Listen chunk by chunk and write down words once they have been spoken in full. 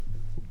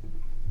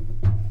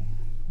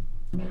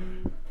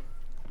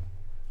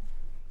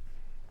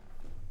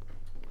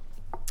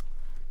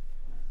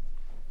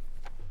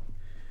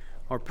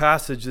Our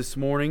passage this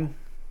morning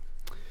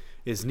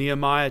is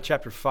Nehemiah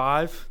chapter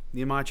 5.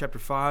 Nehemiah chapter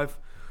 5.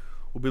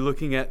 We'll be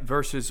looking at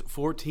verses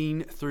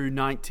 14 through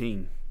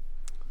 19.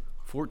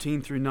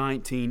 14 through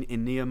 19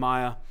 in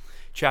Nehemiah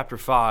chapter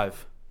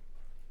 5.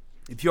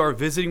 If you are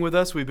visiting with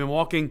us, we've been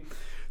walking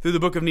through the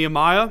book of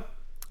Nehemiah,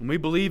 and we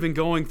believe in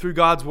going through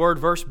God's word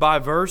verse by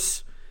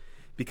verse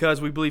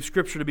because we believe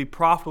Scripture to be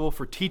profitable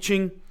for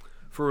teaching,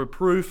 for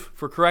reproof,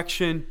 for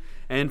correction,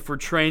 and for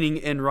training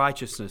in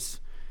righteousness,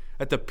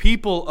 that the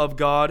people of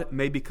God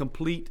may be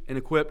complete and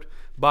equipped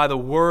by the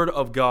word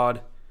of God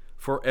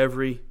for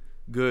every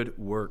good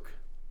work.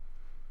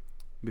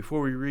 Before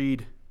we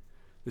read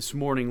this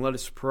morning, let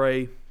us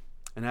pray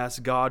and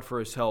ask God for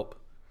His help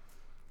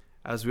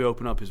as we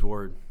open up His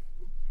word.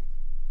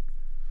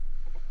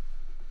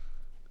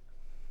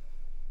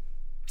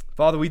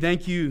 Father, we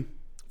thank You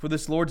for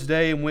this Lord's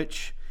Day in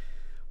which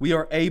we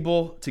are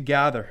able to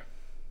gather.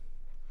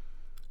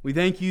 We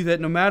thank You that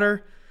no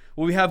matter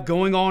what we have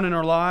going on in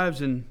our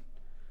lives and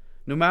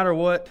no matter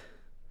what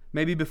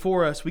may be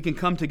before us, we can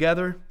come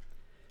together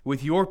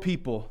with Your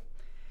people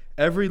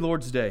every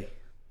Lord's Day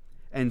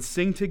and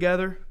sing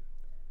together,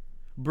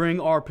 bring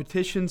our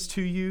petitions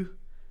to You,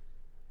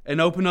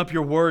 and open up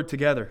Your word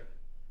together.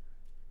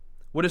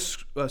 What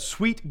a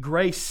sweet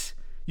grace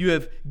You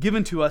have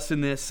given to us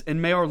in this,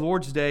 and may our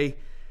Lord's Day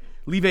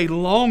leave a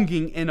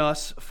longing in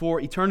us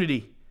for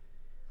eternity,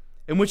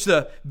 in which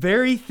the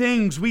very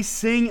things we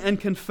sing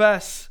and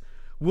confess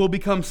will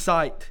become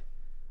sight.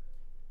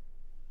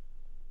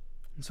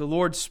 And so,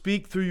 Lord,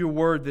 speak through Your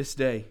word this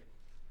day.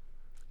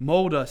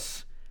 Mold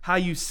us how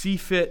You see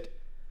fit,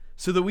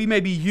 so that we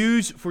may be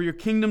used for Your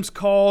kingdom's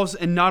cause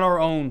and not our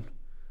own.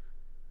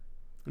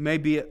 It may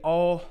be it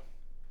all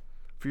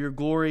for Your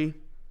glory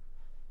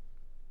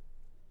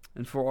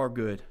and for our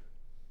good.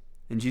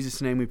 In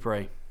Jesus' name we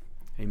pray.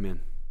 Amen.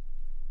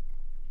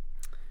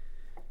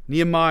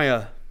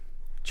 Nehemiah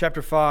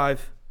chapter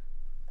 5,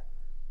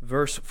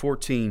 verse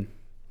 14.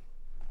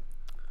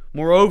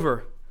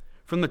 Moreover,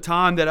 from the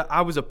time that I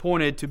was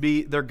appointed to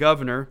be their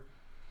governor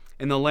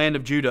in the land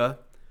of Judah,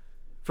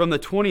 from the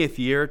 20th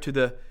year to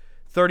the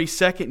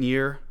 32nd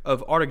year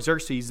of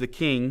Artaxerxes the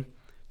king,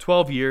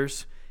 12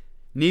 years,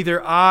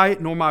 neither I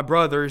nor my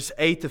brothers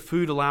ate the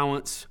food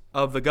allowance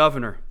of the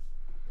governor.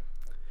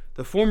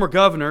 The former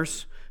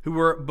governors who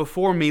were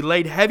before me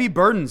laid heavy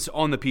burdens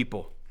on the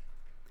people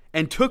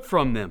and took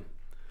from them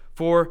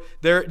for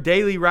their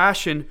daily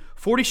ration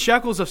 40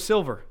 shekels of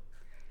silver.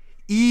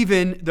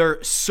 Even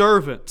their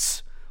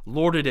servants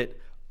lorded it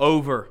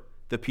over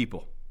the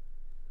people.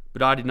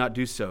 But I did not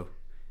do so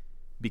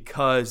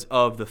because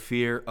of the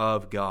fear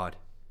of God.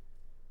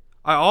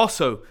 I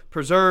also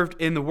persevered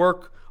in the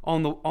work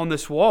on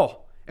this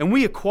wall, and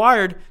we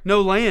acquired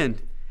no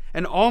land,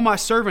 and all my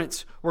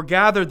servants were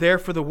gathered there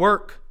for the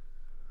work.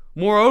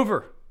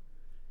 Moreover,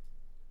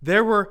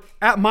 there were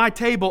at my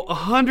table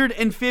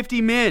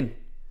 150 men,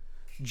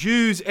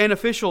 Jews and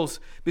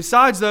officials,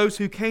 besides those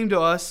who came to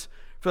us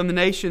from the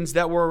nations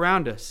that were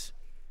around us.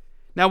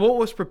 Now what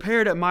was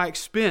prepared at my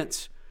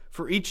expense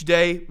for each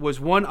day was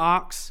 1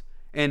 ox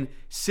and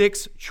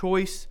 6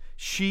 choice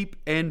sheep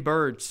and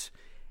birds,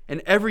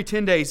 and every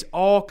 10 days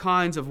all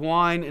kinds of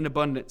wine in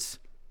abundance.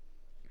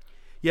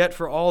 Yet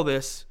for all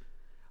this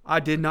I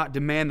did not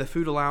demand the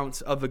food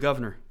allowance of the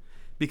governor,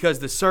 because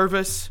the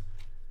service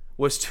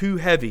was too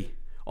heavy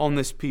on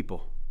this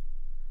people.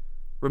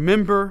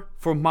 Remember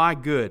for my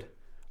good,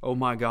 O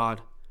my God,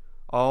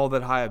 all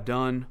that I have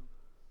done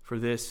for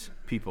this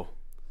people.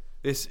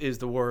 This is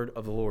the word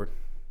of the Lord.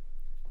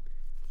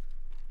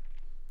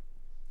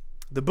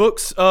 The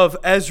books of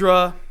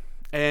Ezra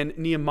and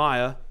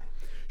Nehemiah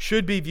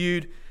should be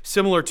viewed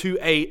similar to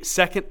a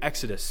second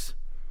Exodus.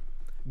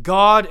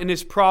 God in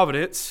His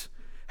providence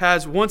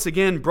has once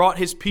again brought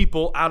His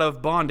people out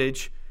of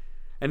bondage,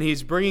 and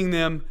He's bringing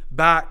them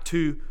back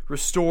to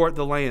restore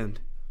the land.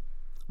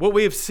 What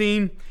we have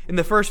seen in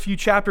the first few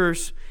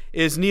chapters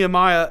is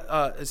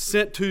Nehemiah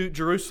sent to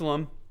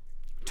Jerusalem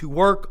to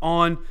work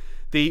on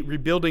the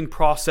rebuilding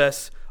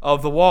process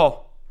of the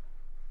wall.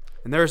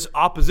 And there's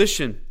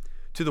opposition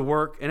to the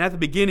work. And at the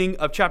beginning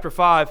of chapter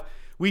 5,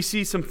 we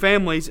see some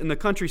families in the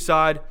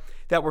countryside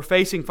that were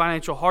facing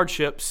financial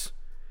hardships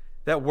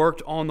that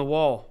worked on the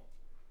wall.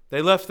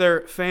 They left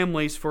their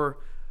families for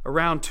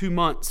around 2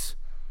 months.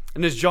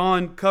 And as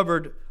John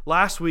covered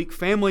last week,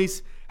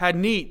 families had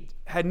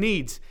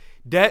needs.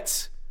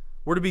 Debts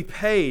were to be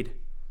paid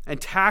and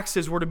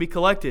taxes were to be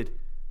collected.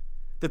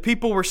 The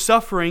people were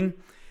suffering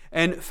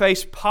and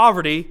faced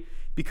poverty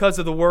because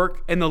of the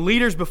work and the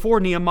leaders before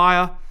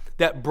Nehemiah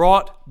that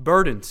brought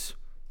burdens.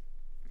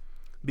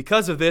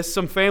 Because of this,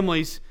 some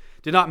families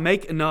did not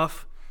make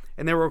enough,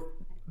 and they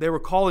were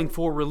calling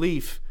for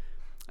relief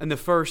in the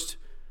first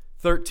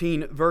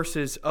 13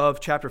 verses of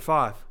chapter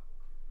 5.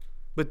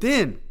 But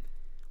then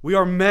we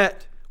are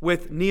met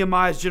with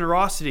Nehemiah's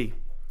generosity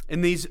in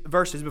these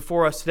verses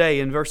before us today,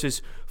 in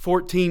verses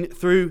 14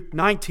 through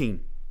 19.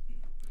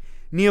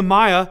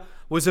 Nehemiah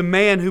was a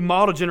man who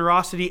modeled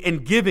generosity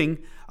and giving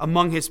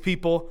among his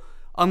people,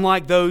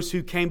 unlike those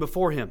who came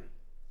before him.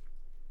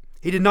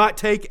 He did not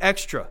take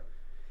extra.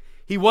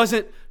 He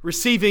wasn't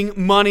receiving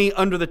money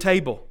under the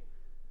table,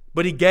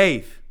 but he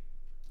gave.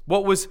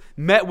 What was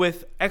met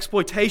with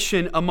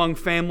exploitation among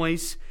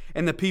families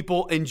and the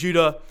people in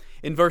Judah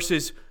in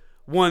verses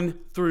 1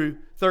 through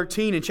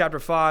 13 in chapter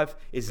 5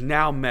 is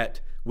now met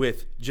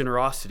with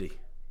generosity.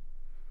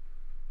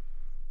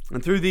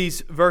 And through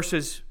these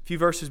verses, few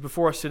verses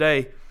before us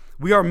today,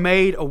 we are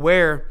made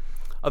aware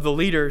of the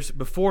leaders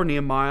before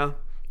Nehemiah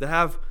that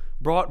have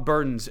brought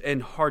burdens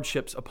and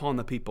hardships upon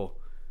the people.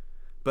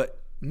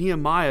 But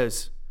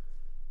Nehemiah's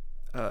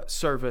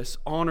service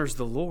honors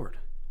the Lord.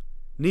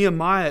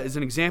 Nehemiah is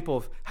an example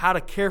of how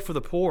to care for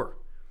the poor.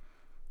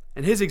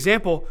 And his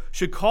example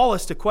should call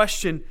us to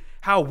question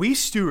how we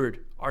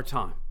steward our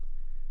time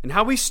and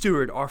how we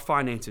steward our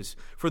finances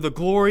for the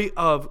glory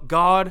of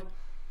God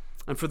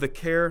and for the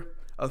care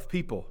of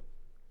people.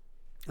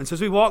 And so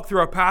as we walk through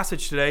our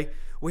passage today,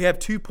 we have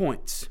 2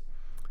 points.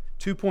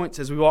 2 points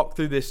as we walk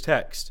through this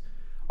text.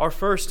 Our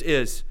first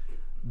is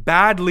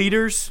bad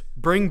leaders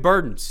bring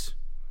burdens.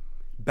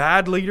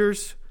 Bad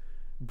leaders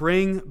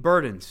bring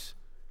burdens.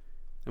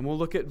 And we'll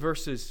look at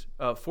verses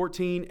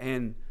 14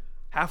 and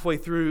halfway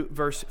through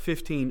verse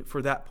 15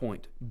 for that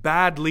point.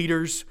 Bad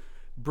leaders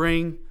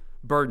bring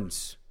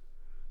burdens.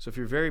 So if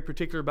you're very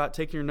particular about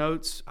taking your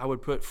notes, I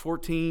would put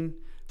 14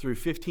 through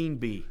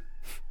 15b.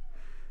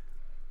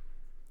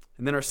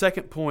 And then our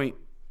second point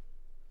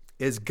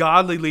is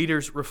godly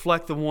leaders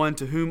reflect the one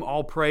to whom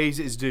all praise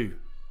is due.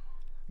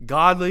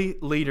 Godly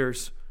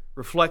leaders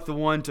reflect the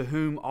one to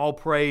whom all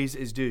praise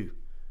is due.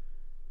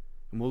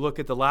 And we'll look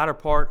at the latter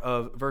part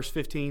of verse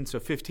 15, so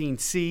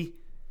 15c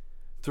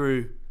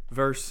through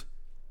verse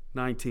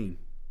 19.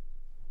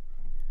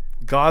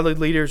 Godly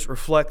leaders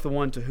reflect the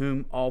one to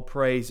whom all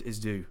praise is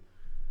due.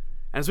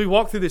 As we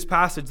walk through this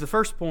passage, the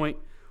first point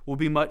will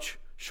be much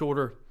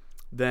shorter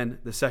than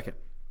the second.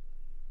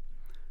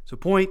 So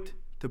point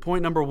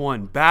number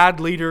 1, bad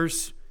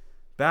leaders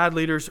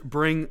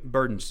bring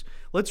burdens.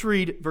 Let's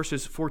read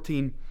verses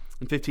 14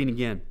 and 15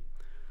 again.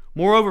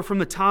 Moreover, from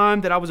the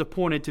time that I was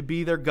appointed to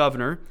be their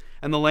governor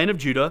in the land of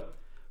Judah,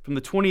 from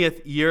the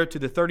 20th year to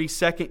the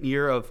 32nd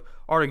year of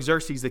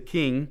Artaxerxes the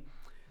king,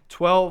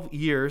 12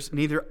 years,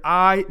 neither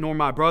I nor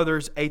my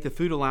brothers ate the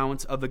food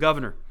allowance of the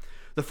governor.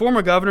 The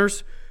former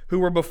governors who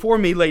were before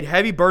me laid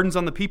heavy burdens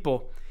on the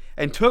people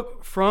and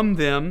took from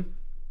them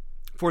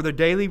for their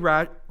daily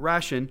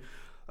ration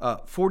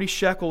 40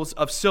 shekels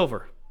of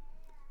silver.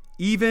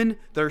 Even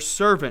their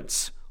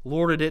servants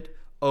lorded it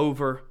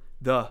over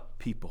the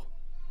people.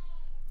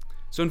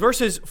 So in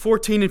verses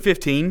 14 and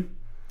 15,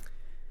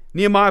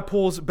 Nehemiah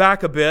pulls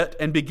back a bit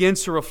and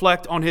begins to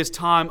reflect on his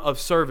time of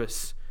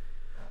service.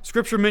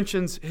 Scripture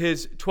mentions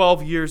his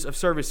 12 years of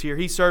service here.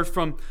 He served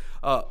from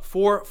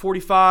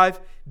 445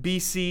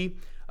 BC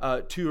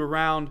to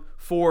around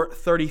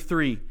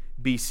 433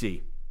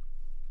 BC.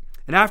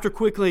 And after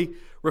quickly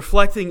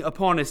reflecting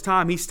upon his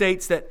time, he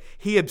states that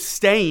he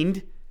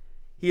abstained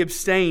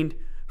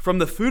from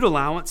the food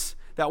allowance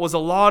that was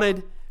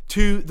allotted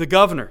to the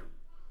governor.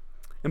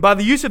 And by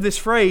the use of this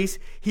phrase,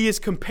 he is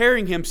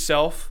comparing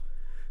himself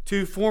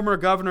to former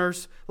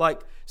governors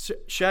like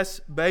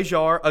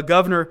Sheshbazzar, a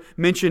governor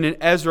mentioned in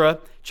Ezra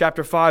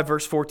chapter 5,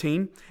 verse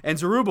 14, and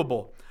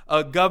Zerubbabel,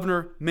 a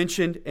governor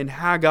mentioned in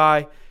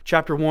Haggai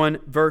chapter 1,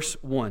 verse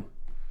 1.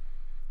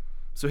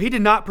 So he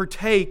did not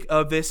partake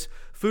of this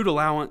food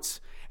allowance,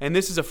 and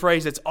this is a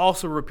phrase that's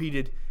also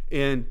repeated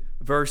in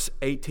verse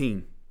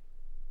 18.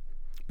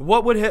 But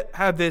what would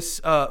have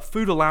this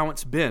food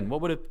allowance been?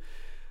 What would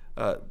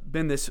have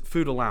been this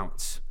food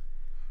allowance?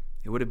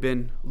 It would have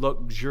been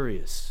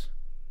luxurious.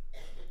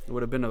 It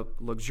would have been a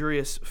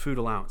luxurious food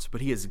allowance,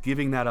 but he is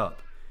giving that up.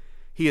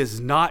 He is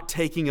not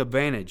taking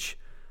advantage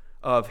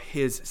of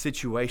his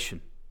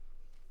situation.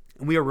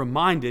 And we are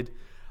reminded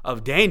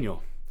of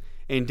Daniel.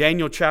 In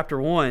Daniel chapter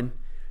 1,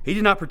 he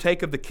did not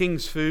partake of the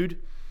king's food,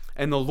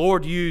 and the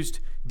Lord used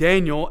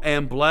Daniel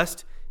and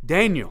blessed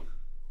Daniel.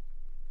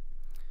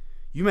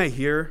 You may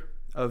hear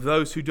of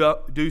those who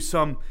do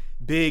some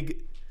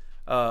big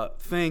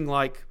thing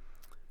like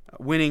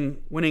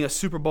winning a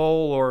Super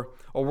Bowl or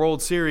a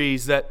World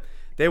Series that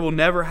they will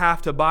never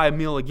have to buy a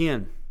meal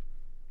again.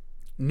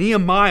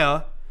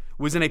 Nehemiah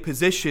was in a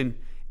position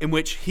in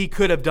which he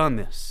could have done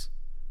this,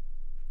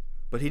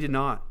 but he did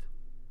not.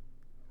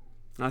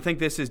 And I think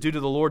this is due to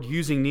the Lord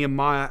using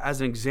Nehemiah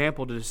as an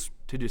example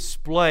to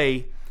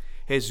display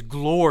his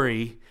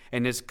glory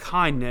and his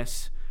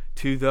kindness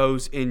to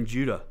those in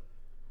Judah.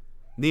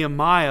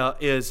 Nehemiah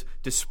is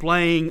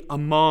displaying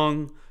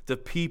among the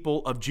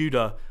people of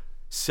Judah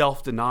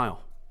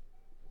self-denial.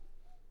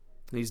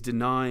 He's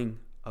denying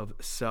of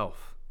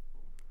self.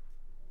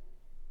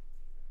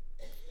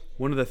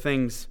 One of the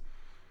things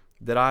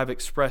that I've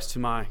expressed to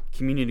my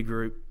community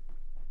group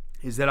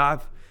is that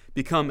I've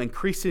become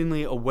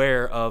increasingly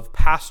aware of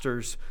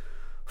pastors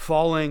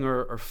falling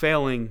or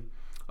failing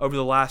over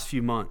the last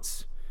few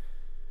months.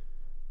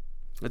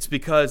 It's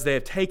because they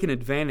have taken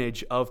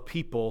advantage of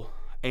people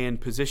and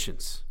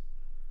positions.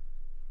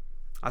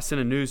 I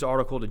sent a news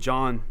article to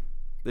John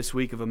this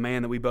week of a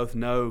man that we both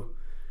know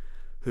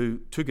who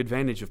took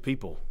advantage of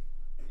people.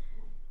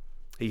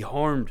 He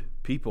harmed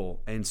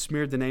people and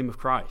smeared the name of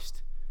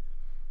Christ.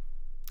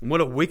 And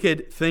what a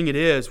wicked thing it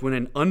is when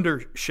an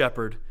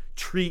under-shepherd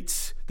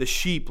treats the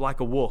sheep like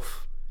a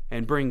wolf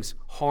and brings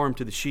harm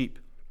to the sheep.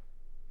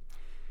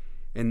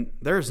 And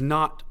there's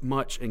not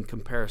much in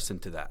comparison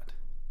to that.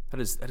 That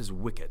is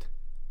wicked.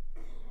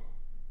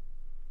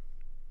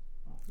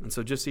 And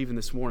so just even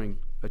this morning,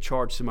 a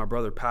charge to my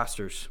brother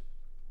pastors.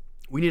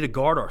 We need to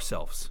guard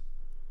ourselves.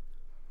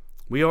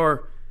 We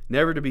are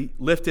never to be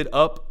lifted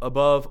up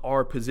above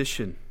our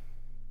position.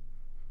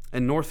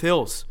 And North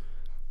Hills,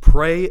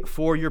 pray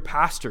for your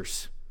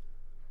pastors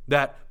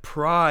that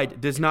pride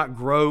does not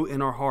grow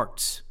in our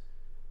hearts.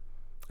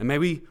 And may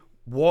we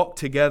walk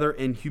together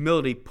in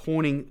humility,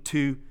 pointing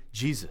to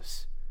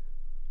Jesus.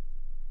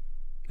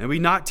 May we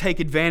not take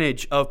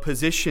advantage of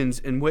positions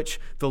in which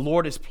the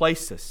Lord has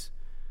placed us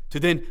to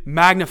then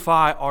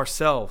magnify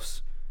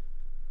ourselves.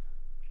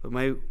 But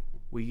may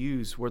we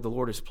use where the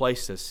Lord has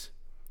placed us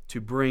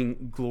to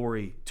bring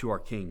glory to our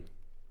King.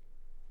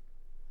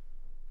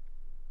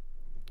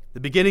 The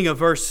beginning of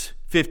verse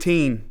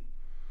 15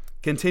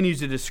 continues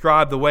to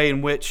describe the way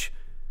in which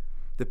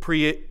the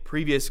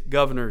previous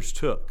governors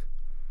took.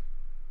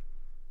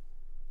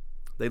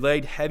 They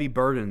laid heavy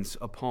burdens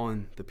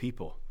upon the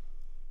people.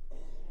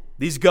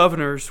 These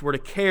governors were to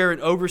care and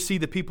oversee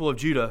the people of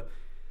Judah,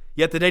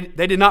 yet they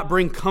did not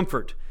bring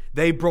comfort.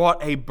 They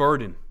brought a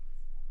burden.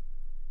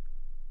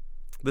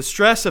 The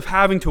stress of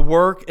having to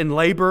work and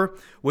labor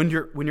when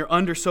you're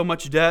under so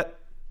much debt,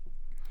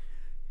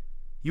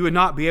 you would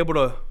not be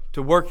able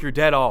to work your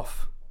debt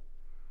off.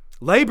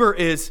 Labor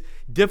is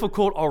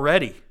difficult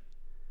already,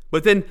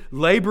 but then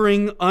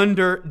laboring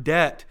under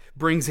debt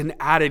brings an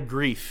added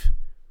grief.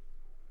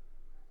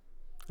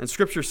 And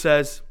Scripture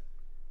says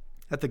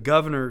that the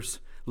governors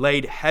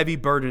laid heavy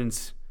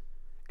burdens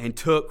and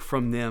took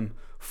from them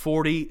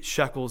 40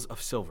 shekels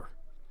of silver.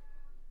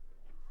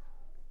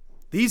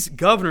 These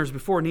governors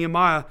before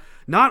Nehemiah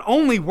not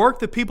only worked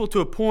the people to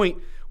a point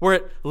where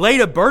it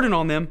laid a burden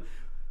on them,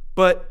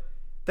 but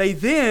they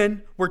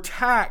then were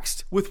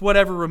taxed with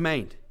whatever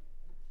remained.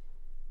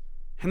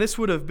 And this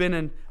would have been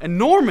an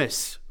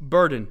enormous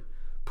burden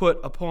put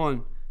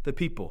upon the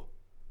people.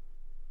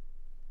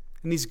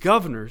 And these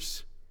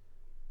governors,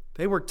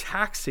 they were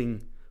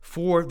taxing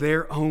for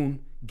their own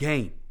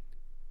gain.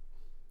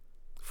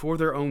 For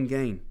their own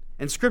gain.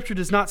 And Scripture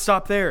does not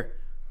stop there.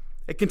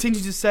 It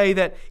continues to say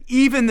that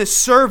even the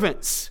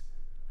servants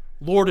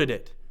lorded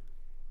it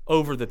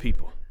over the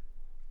people.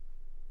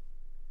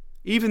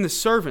 Even the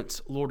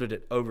servants lorded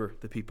it over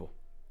the people.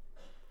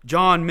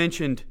 John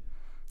mentioned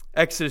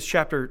Exodus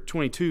chapter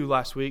 22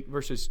 last week,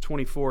 verses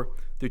 24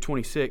 through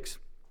 26,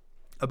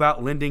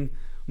 about lending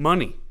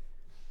money.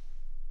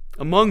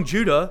 Among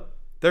Judah,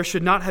 there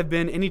should not have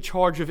been any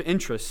charge of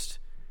interest,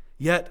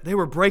 yet they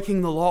were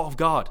breaking the law of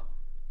God.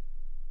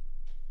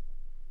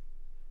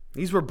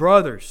 These were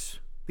brothers.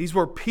 These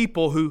were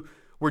people who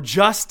were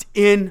just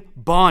in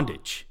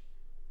bondage.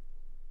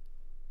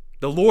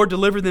 The Lord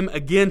delivered them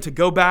again to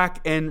go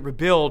back and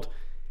rebuild,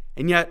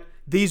 and yet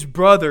these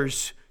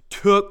brothers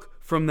took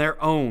from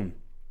their own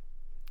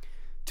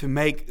to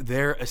make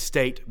their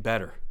estate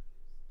better.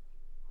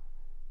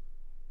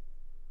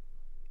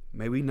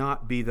 May we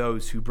not be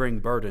those who bring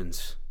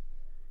burdens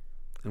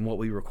in what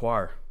we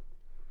require,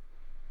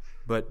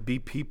 but be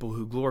people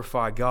who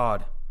glorify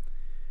God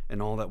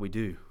in all that we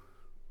do.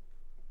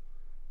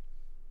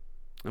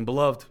 And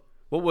beloved,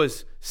 what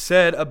was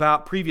said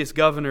about previous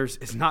governors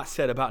is not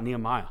said about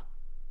Nehemiah.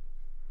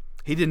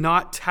 He did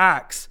not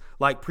tax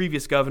like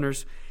previous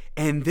governors,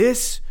 and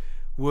this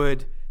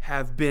would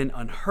have been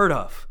unheard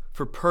of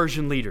for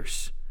Persian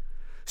leaders.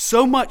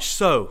 So much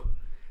so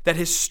that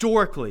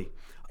historically,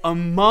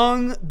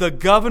 among the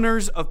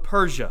governors of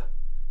Persia,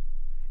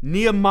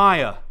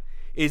 Nehemiah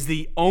is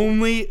the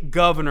only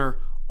governor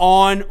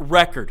on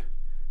record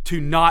to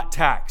not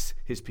tax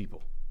his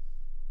people.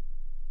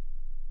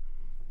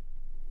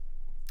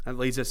 That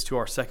leads us to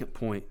our second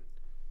point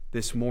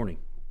this morning.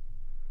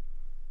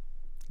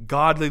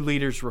 Godly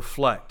leaders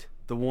reflect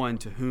the one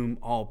to whom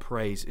all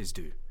praise is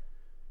due.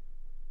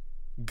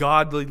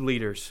 Godly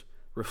leaders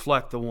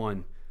reflect the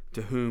one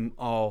to whom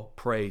all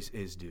praise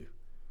is due.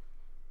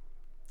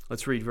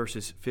 Let's read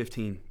verses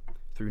 15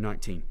 through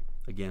 19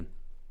 again.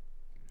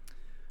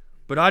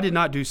 But I did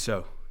not do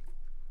so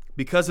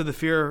because of the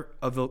fear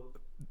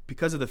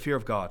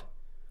of God.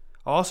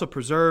 I also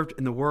persevered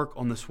in the work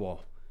on this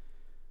wall.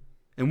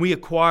 And we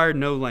acquired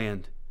no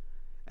land,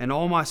 and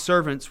all my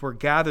servants were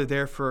gathered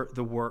there for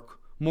the work.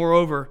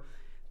 Moreover,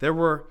 there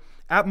were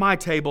at my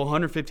table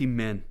 150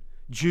 men,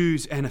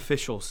 Jews and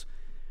officials,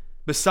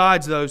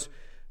 besides those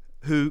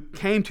who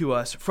came to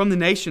us from the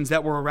nations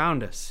that were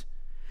around us.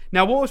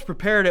 Now what was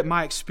prepared at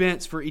my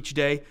expense for each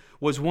day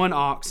was 1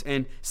 ox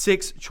and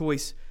 6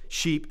 choice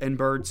sheep and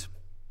birds,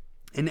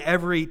 and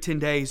every 10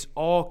 days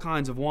all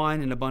kinds of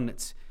wine in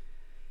abundance.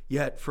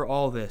 Yet for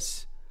all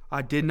this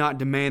I did not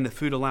demand the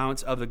food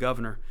allowance of the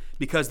governor,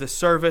 because the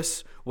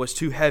service was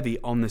too heavy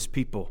on this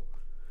people.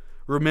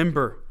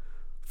 Remember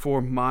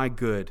for my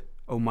good,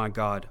 O my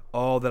God,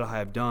 all that I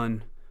have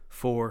done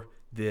for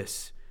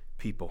this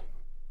people.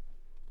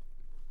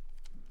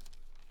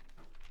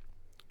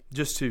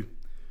 Just to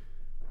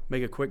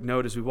make a quick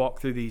note as we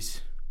walk through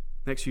these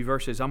next few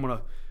verses, I'm going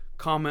to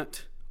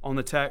comment on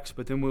the text,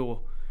 but then we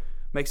will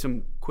make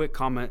some quick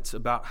comments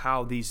about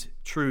how these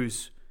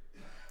truths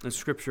in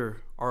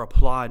Scripture are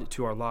applied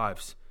to our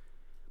lives.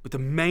 But the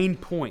main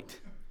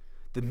point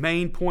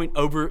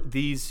over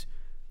these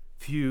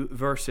few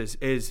verses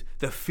is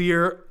the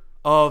fear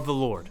of the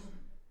Lord.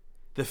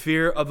 The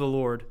fear of the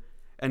Lord,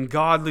 and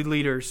godly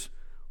leaders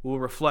will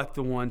reflect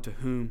the one to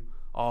whom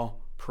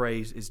all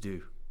praise is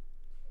due.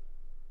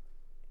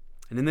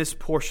 And in this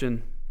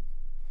portion,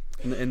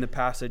 in the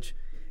passage,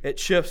 it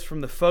shifts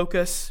from the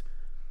focus,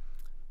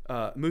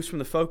 moves from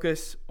the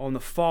focus on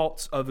the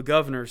faults of the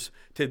governors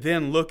to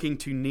then looking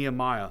to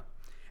Nehemiah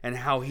and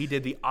how he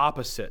did the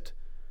opposite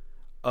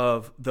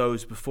of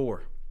those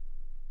before.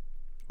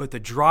 But the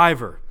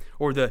driver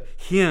or the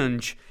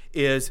hinge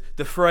is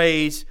the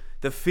phrase,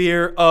 the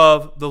fear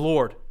of the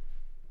Lord.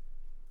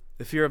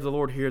 The fear of the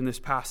Lord here in this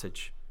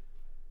passage.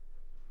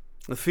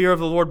 The fear of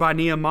the Lord by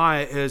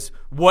Nehemiah is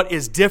what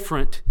is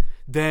different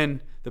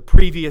than the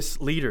previous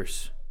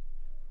leaders.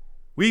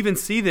 We even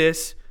see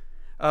this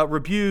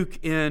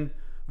rebuke in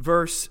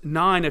verse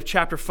 9 of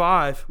chapter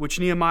 5, which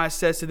Nehemiah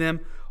says to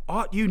them,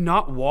 "Ought you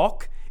not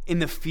walk in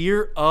the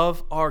fear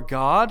of our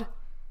God?"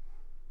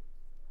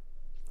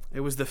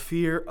 It was the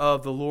fear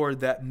of the Lord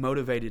that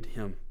motivated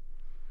him.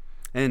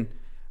 And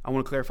I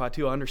want to clarify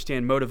too, I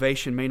understand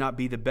motivation may not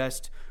be the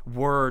best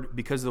word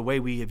because of the way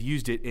we have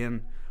used it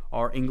in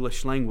our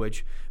English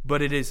language,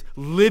 but it is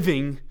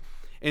living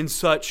in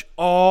such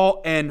awe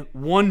and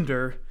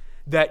wonder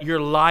that your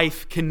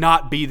life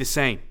cannot be the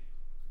same.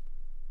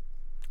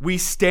 We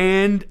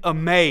stand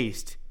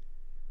amazed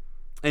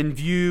in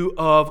view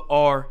of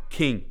our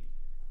King.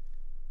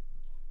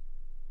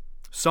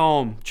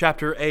 Psalm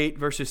chapter 8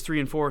 verses 3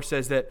 and 4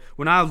 says that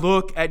when I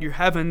look at your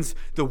heavens,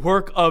 the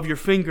work of your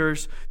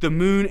fingers, the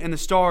moon and the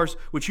stars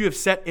which you have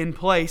set in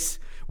place,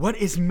 what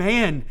is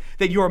man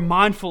that you are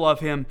mindful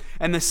of him,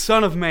 and the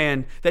Son of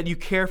Man that you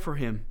care for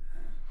him?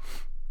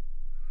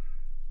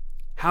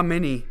 How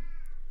many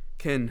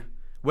can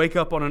wake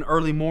up on an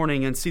early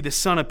morning and see the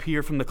sun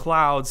appear from the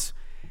clouds,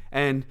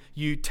 and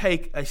you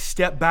take a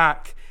step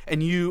back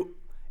and you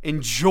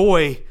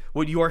enjoy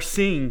what you are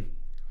seeing?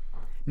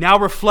 Now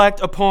reflect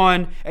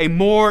upon a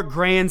more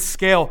grand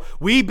scale.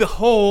 We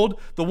behold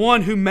the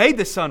one who made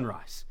the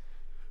sunrise,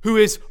 who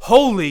is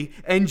holy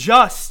and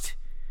just.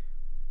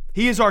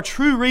 He is our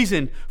true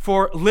reason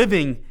for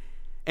living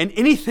and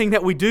anything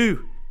that we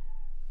do.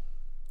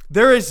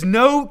 There is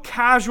no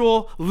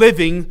casual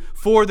living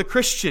for the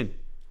Christian.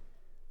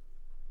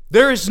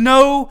 There is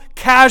no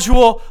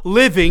casual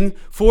living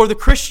for the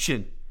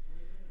Christian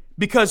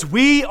because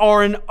we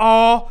are in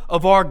awe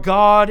of our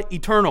God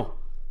eternal.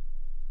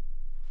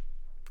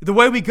 The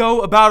way we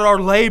go about our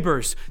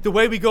labors, the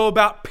way we go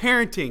about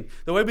parenting,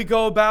 the way we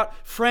go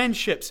about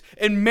friendships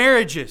and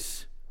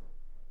marriages.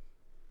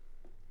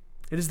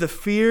 It is the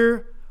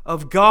fear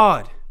of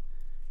God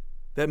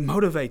that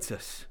motivates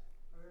us.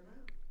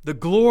 The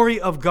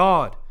glory of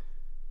God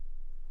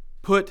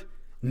put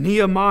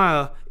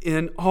Nehemiah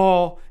in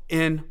awe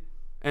and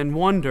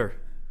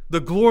wonder. The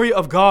glory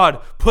of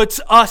God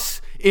puts us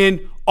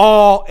in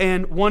awe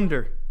and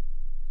wonder.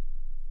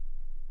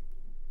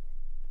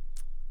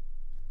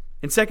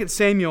 In 2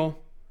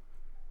 Samuel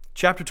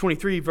chapter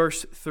 23,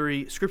 verse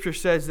 3, Scripture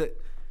says that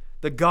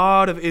the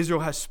God of Israel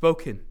has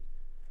spoken.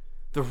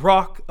 The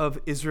rock of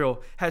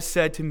Israel has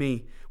said to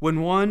me, when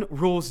one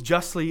rules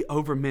justly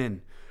over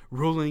men,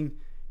 ruling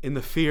in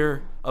the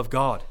fear of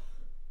God.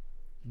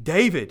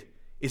 David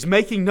is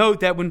making note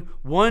that when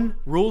one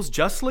rules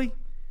justly,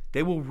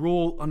 they will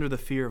rule under the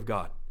fear of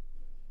God.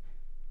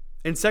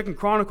 In 2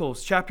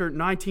 Chronicles chapter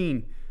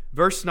 19,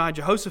 verse 9,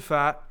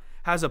 Jehoshaphat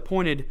has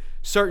appointed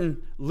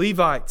certain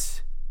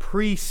Levites,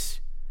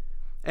 priests,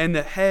 and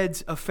the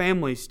heads of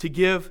families to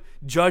give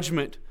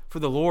judgment for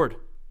the Lord.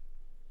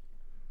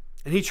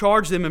 And he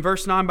charged them in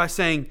verse 9 by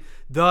saying,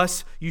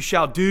 "Thus you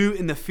shall do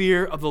in the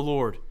fear of the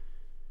Lord,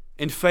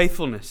 in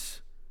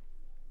faithfulness."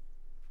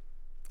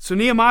 So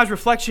Nehemiah's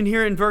reflection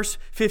here in verse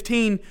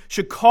 15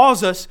 should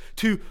cause us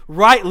to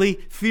rightly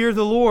fear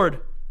the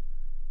Lord.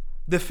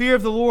 The fear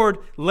of the Lord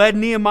led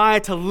Nehemiah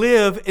to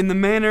live in the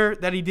manner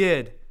that he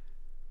did.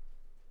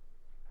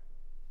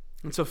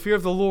 And so fear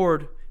of the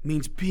Lord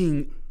means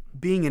being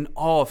in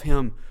awe of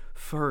Him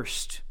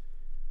first.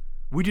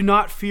 We do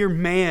not fear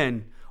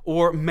man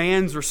or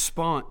man's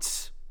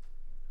response.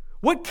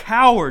 What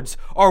cowards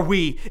are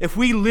we if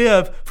we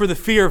live for the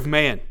fear of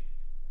man?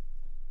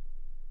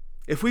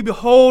 If we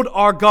behold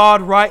our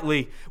God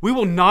rightly, we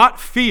will not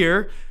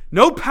fear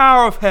no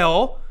power of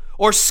hell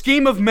or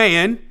scheme of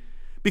man,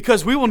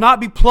 because we will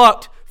not be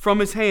plucked from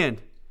His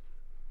hand.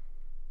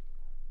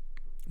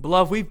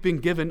 Beloved, we've been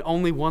given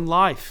only one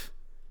life.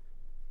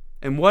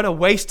 And what a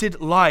wasted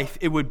life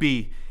it would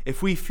be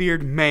if we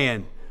feared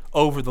man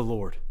over the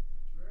Lord.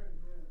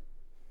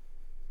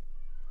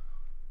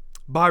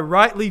 By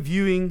rightly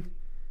viewing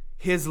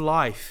His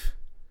life,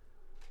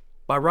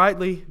 By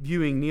rightly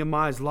viewing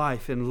Nehemiah's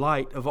life in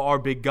light of our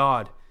big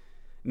God,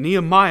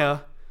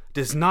 Nehemiah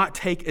does not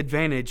take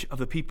advantage of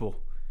the people,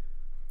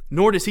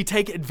 nor does he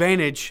take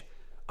advantage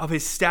of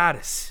his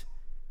status.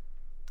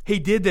 He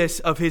did this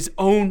of his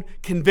own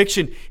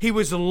conviction. He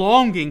was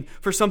longing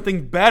for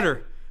something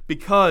better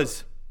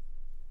because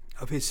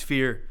of his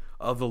fear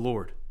of the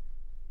Lord.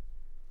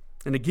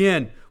 And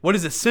again, what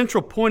is the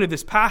central point of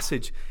this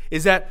passage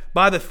is that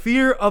by the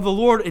fear of the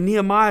Lord in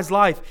Nehemiah's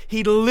life,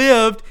 he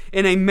lived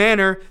in a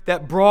manner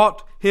that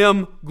brought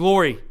him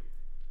glory.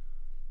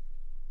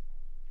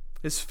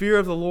 This fear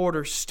of the Lord,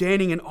 or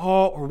standing in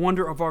awe or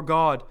wonder of our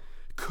God,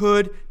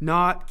 could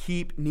not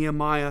keep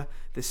Nehemiah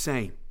the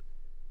same.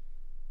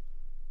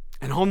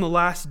 And on the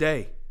last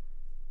day,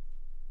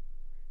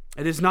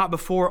 it is not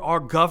before our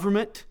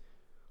government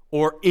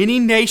or any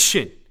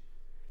nation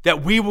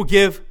that we will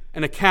give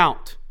an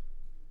account,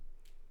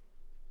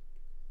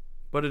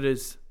 but it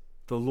is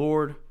the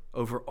Lord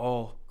over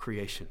all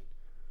creation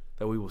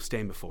that we will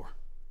stand before.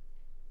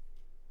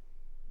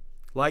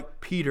 Like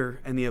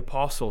Peter and the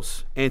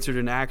apostles answered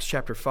in Acts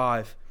chapter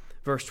 5,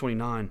 verse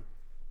 29,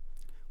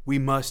 we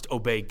must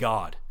obey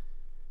God.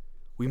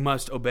 We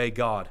must obey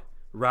God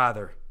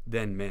rather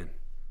than men.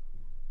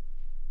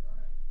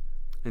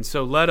 And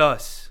so let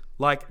us,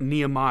 like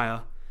Nehemiah,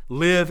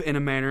 live in a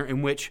manner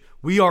in which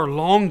we are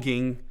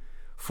longing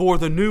for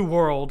the new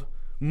world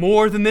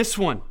more than this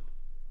one.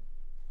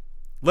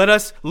 Let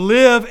us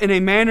live in a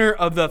manner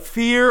of the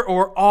fear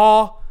or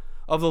awe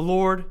of the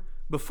Lord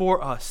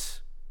before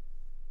us.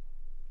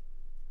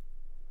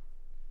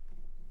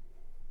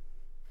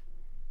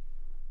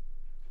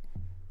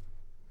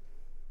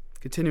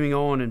 Continuing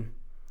on in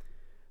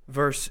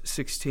verse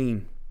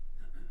 16,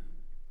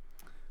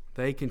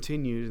 they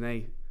continued and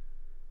they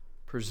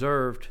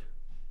preserved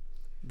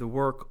the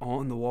work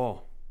on the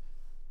wall.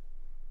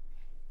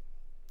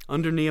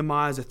 Under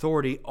Nehemiah's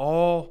authority,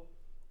 all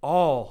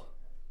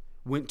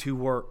went to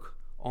work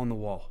on the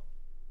wall.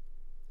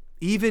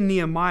 Even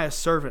Nehemiah's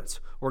servants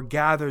were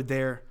gathered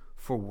there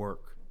for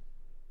work.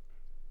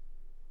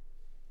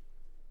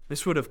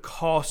 This would have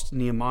cost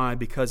Nehemiah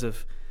because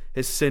of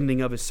his sending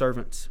of his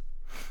servants.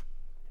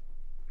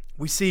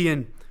 We see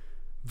in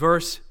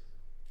verse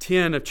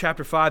 10 of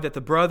chapter 5 that the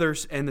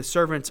brothers and the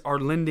servants are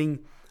lending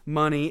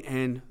money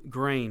and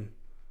grain.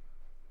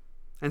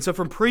 And so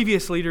from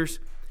previous leaders,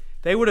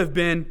 they would have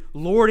been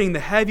lording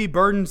the heavy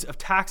burdens of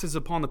taxes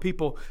upon the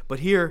people, but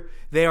here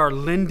they are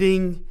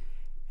lending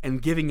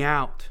and giving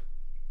out.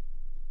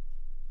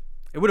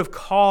 It would have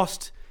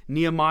cost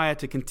Nehemiah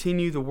to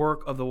continue the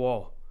work of the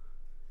wall.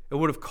 It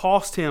would have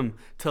cost him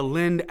to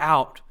lend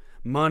out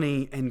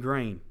money and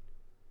grain.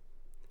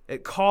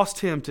 It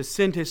cost him to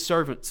send his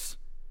servants.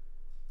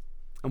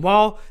 And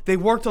while they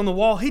worked on the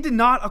wall, he did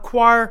not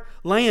acquire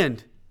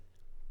land.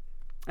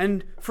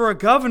 And for a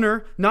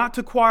governor not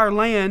to acquire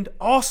land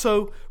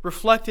also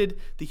reflected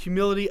the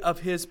humility of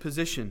his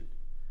position.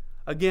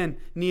 Again,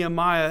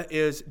 Nehemiah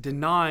is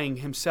denying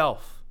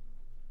himself.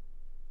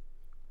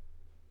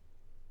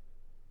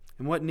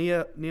 And what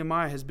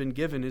Nehemiah has been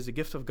given is a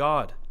gift of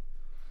God.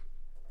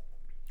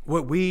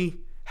 What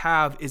we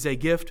have is a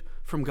gift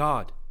from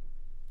God.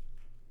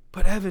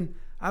 But Evan,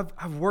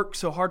 I've worked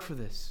so hard for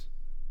this.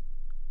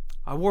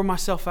 I wore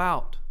myself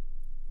out.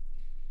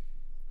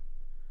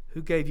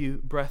 Who gave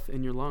you breath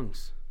in your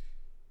lungs?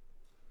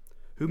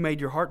 Who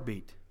made your heart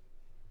beat?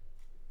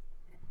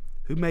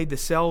 Who made the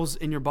cells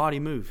in your body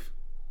move?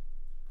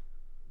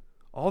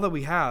 All that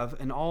we have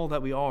and all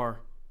that we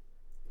are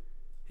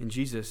in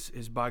Jesus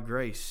is by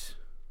grace.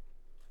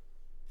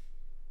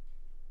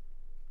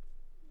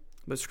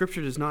 But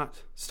Scripture does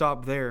not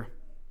stop there.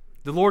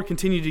 The Lord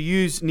continued to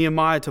use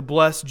Nehemiah to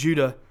bless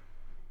Judah.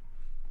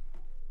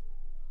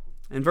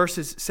 In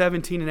verses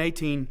 17 and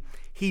 18,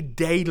 he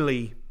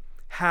daily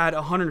had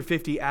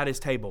 150 at his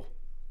table.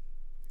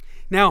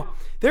 Now,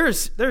 there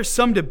is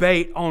some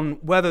debate on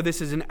whether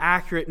this is an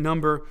accurate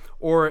number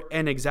or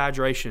an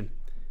exaggeration.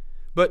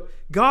 But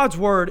God's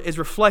word is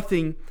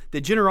reflecting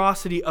the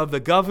generosity of the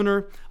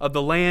governor of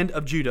the land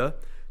of Judah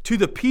to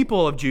the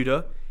people of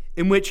Judah,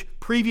 in which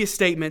previous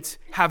statements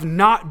have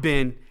not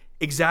been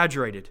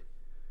exaggerated.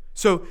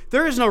 So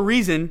there is no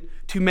reason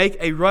to make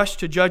a rush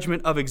to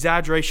judgment of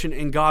exaggeration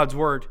in God's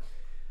word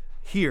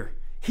here.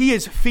 He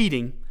is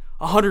feeding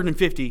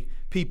 150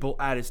 people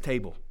at his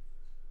table.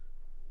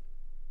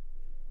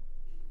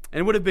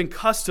 And it would have been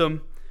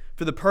custom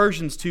for the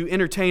Persians to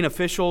entertain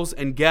officials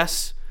and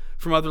guests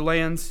from other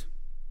lands.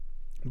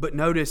 But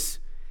notice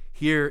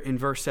here in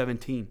verse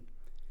 17,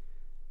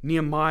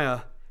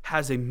 Nehemiah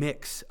has a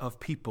mix of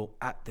people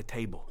at the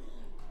table.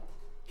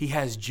 He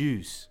has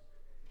Jews,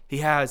 he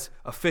has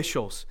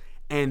officials,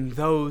 and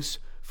those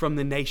from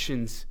the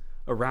nations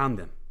around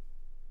them.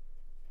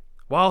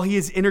 While he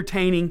is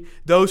entertaining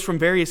those from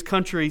various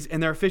countries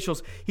and their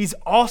officials, he's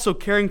also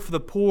caring for the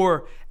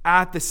poor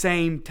at the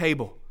same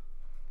table.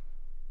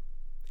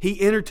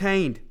 He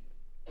entertained,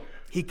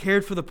 he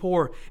cared for the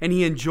poor, and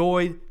he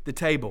enjoyed the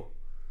table.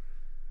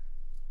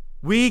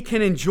 we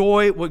can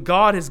enjoy what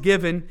God has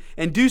given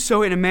and do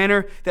so in a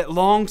manner that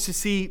longs to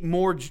see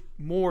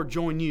more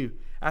join you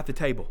at the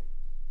table.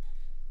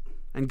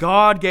 And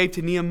God gave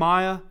to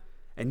Nehemiah,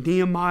 and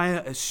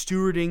Nehemiah is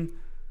stewarding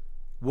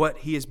what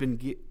he has been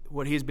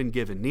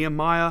given.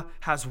 Nehemiah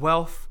has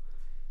wealth,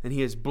 and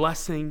he is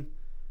blessing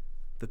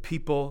the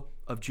people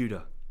of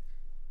Judah.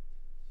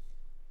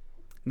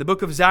 In the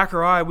book of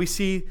Zechariah, we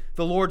see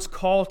the Lord's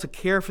call to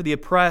care for the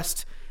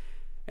oppressed,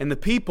 and the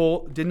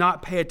people did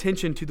not pay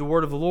attention to the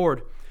word of the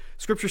Lord.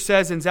 Scripture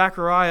says in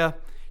Zechariah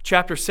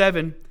chapter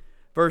 7,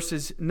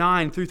 verses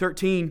 9 through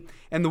 13,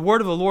 "And the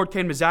word of the Lord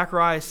came to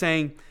Zechariah,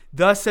 saying,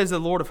 Thus says the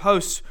Lord of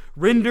hosts,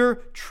 render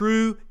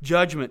true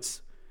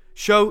judgments.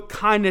 Show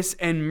kindness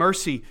and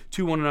mercy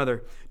to one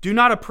another. Do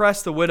not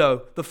oppress the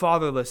widow, the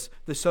fatherless,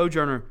 the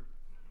sojourner,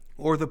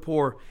 or the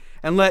poor.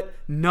 And let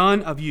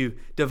none of you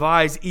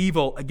devise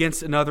evil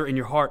against another in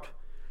your heart."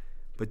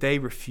 But they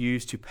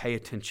refused to pay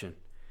attention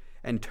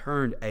and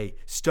turned a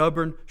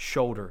stubborn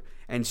shoulder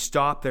and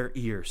stopped their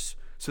ears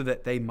so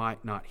that they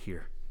might not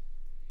hear.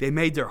 They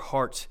made their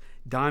hearts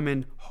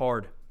diamond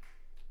hard,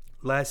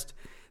 lest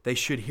they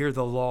should hear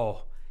the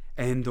law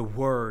and the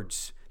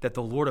words that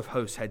the Lord of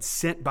hosts had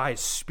sent by His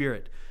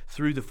Spirit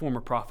through the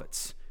former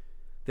prophets.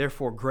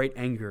 Therefore great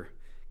anger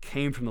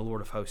came from the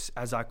Lord of hosts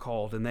as I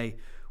called, and they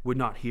would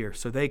not hear.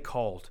 So they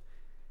called,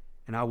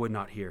 and I would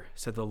not hear,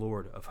 said the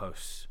Lord of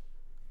hosts.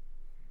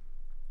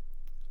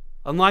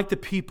 Unlike the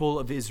people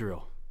of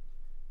Israel,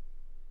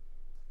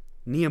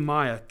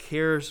 Nehemiah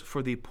cares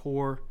for the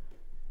poor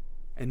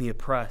and the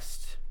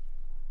oppressed.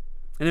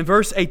 And in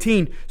verse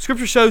 18,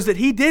 Scripture shows that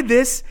he did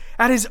this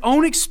at his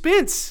own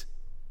expense.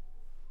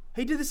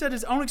 He did this at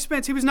his own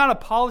expense. He was not a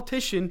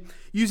politician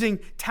using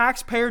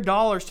taxpayer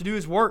dollars to do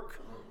his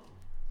work.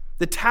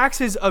 The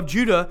taxes of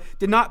Judah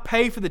did not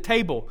pay for the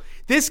table.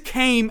 This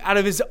came out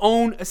of his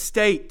own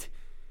estate.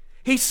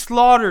 He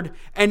slaughtered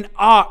an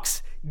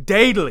ox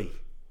daily.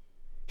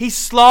 He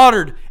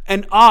slaughtered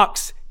an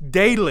ox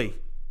daily,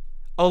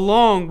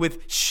 along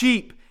with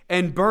sheep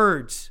and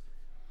birds,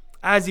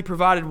 as he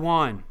provided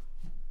wine.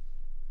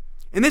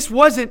 And this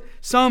wasn't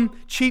some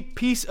cheap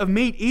piece of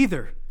meat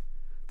either.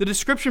 The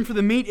description for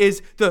the meat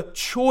is the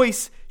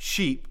choice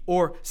sheep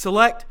or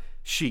select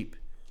sheep.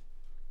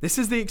 This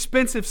is the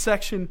expensive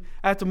section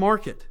at the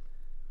market.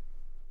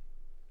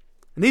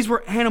 And these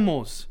were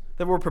animals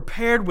that were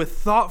prepared with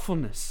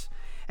thoughtfulness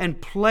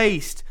and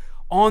placed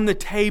on the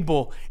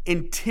table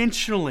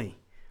intentionally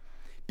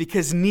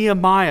because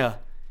Nehemiah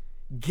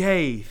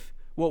gave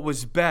what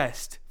was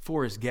best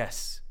for his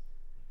guests.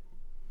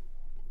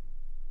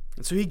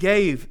 And so he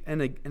gave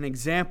an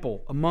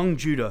example among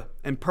Judah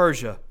and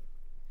Persia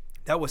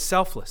that was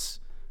selfless.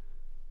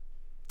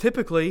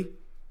 Typically,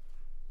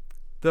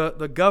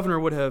 the governor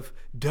would have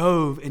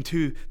dove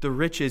into the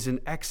riches in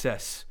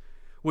excess,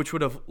 which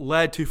would have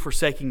led to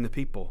forsaking the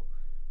people.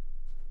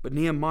 But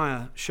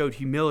Nehemiah showed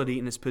humility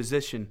in his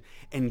position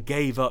and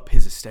gave up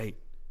his estate.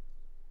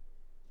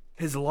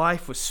 His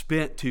life was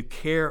spent to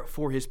care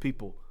for his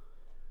people.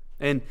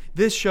 And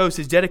this shows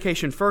his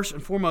dedication first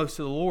and foremost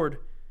to the Lord,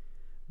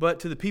 but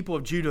to the people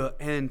of Judah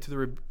and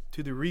to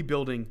the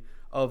rebuilding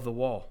of the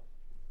wall.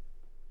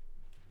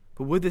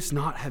 But would this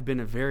not have been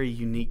a very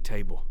unique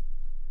table?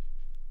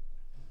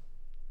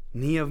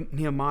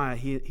 Nehemiah,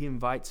 he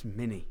invites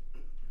many.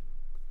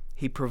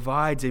 He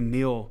provides a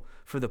meal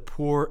for the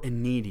poor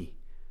and needy,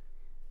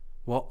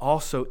 while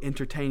also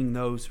entertaining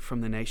those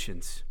from the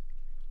nations.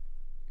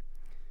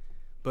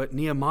 But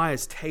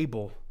Nehemiah's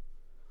table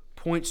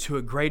points to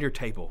a greater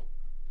table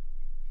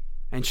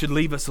and should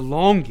leave us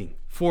longing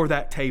for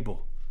that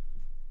table.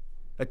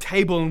 A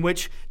table in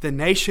which the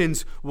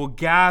nations will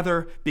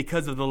gather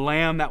because of the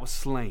Lamb that was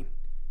slain.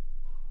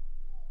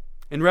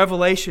 In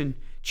Revelation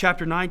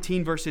chapter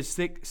 19, verses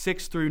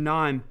 6 through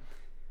 9,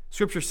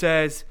 Scripture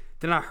says,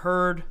 "Then I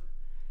heard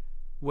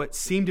what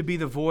seemed to be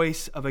the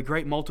voice of a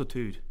great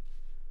multitude,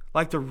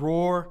 like the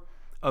roar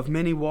of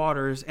many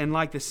waters, and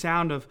like the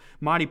sound of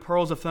mighty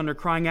pearls of thunder,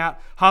 crying out,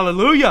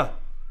 'Hallelujah!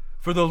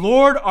 For the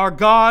Lord our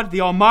God,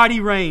 the Almighty,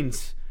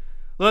 reigns.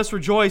 Let us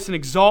rejoice and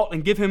exult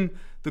and give Him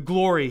the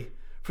glory.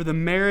 For the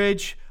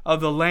marriage of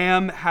the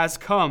Lamb has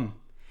come,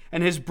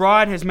 and His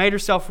bride has made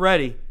herself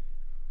ready.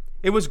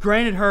 It was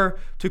granted her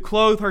to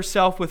clothe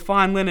herself with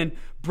fine linen,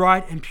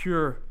 bright and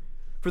pure.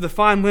 For the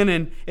fine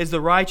linen is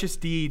the righteous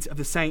deeds of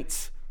the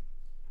saints.'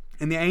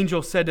 And the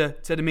angel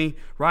said to me,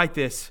 'Write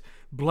this,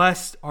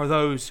 blessed are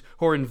those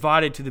who are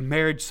invited to the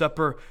marriage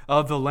supper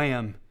of the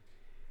Lamb.'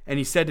 And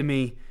he said to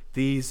me,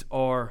 'These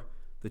are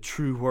the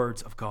true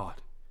words of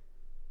God.'"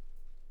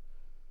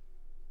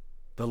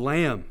 The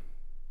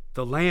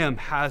Lamb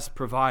has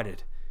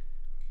provided.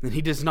 And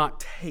He does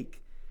not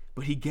take,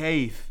 but He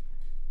gave.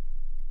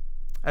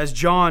 As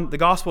the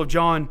Gospel of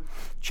John,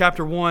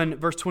 chapter 1,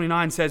 verse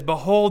 29 says,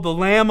 "Behold the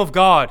Lamb of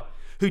God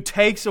who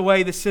takes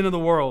away the sin of the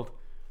world."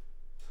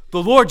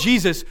 The Lord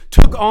Jesus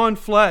took on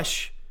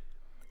flesh.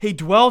 He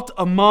dwelt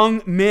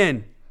among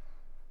men,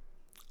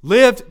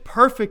 lived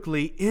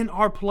perfectly in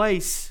our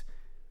place.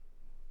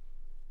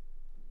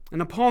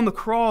 And upon the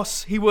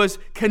cross, he was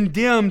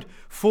condemned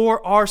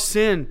for our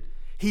sin.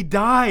 He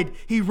died.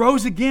 He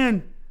rose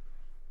again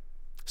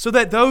so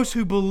that those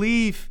who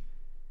believe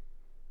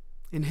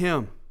in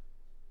him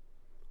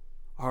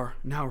are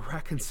now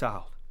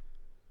reconciled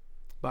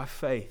by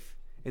faith,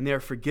 and they are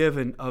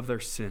forgiven of their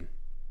sin.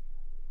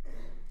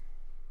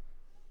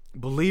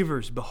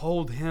 Believers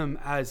behold him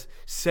as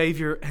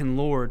Savior and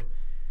Lord,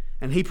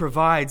 and he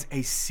provides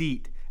a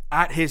seat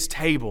at his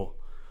table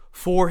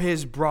for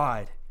his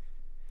bride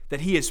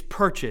that he has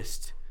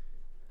purchased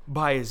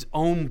by his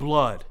own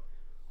blood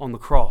on the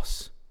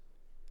cross.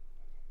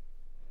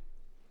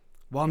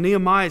 While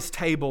Nehemiah's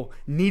table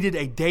needed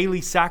a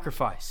daily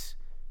sacrifice,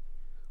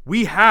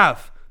 we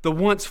have the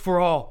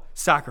once-for-all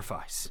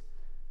sacrifice.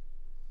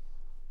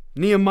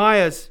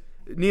 Nehemiah's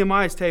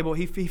table,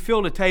 he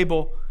filled a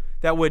table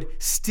that would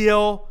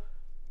still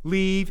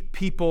leave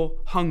people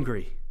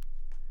hungry.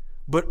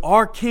 But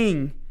our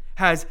King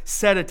has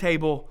set a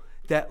table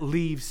that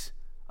leaves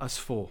us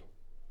full.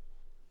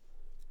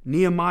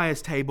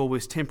 Nehemiah's table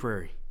was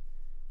temporary,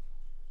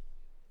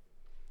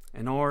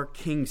 and our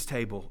King's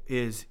table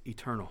is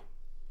eternal.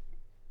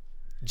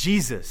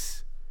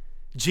 Jesus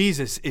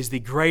is the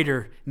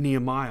greater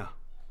Nehemiah.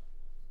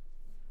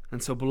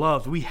 And so,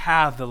 beloved, we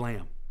have the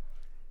Lamb.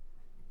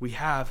 We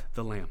have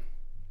the Lamb.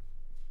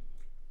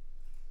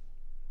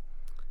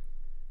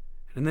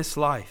 In this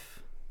life,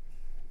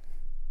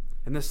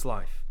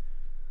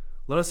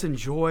 let us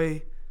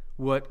enjoy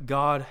what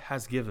God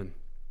has given,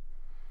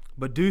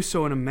 but do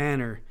so in a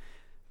manner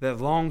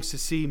that longs to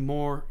see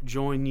more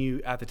join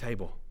you at the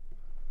table.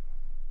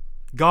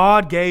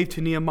 God gave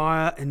to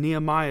Nehemiah, and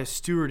Nehemiah is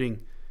stewarding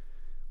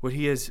what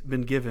he has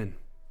been given.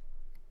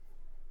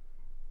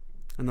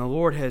 And the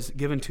Lord has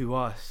given to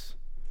us,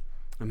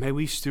 and may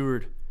we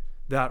steward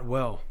that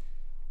well.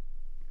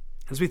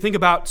 As we think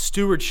about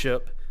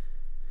stewardship,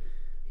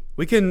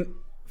 we can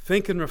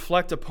think and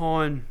reflect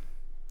upon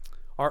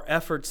our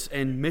efforts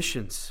and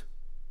missions.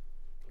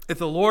 If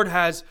the Lord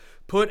has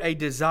put a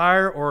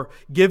desire or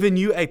given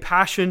you a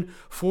passion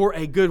for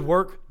a good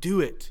work,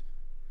 do it.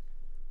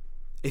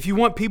 If you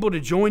want people to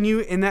join you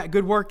in that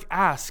good work,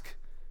 ask.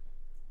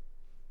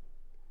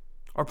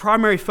 Our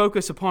primary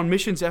focus upon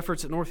missions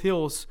efforts at North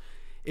Hills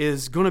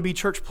is going to be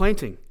church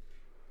planting.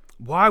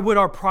 Why would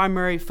our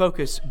primary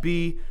focus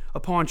be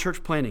upon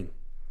church planting?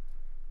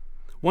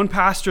 One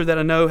pastor that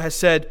I know has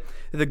said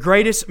that the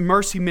greatest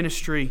mercy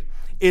ministry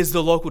is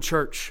the local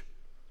church.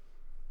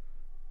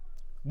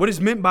 What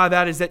is meant by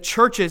that is that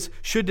churches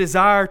should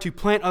desire to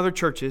plant other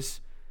churches,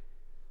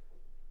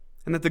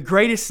 and that the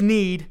greatest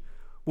need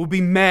will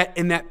be met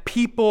in that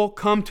people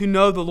come to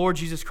know the Lord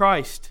Jesus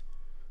Christ.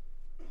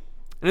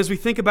 And as we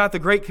think about the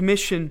Great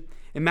Commission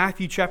in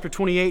Matthew chapter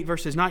 28,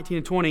 verses 19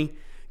 and 20,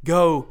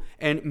 go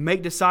and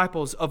make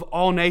disciples of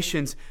all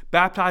nations,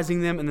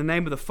 baptizing them in the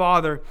name of the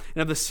Father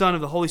and of the Son and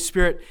of the Holy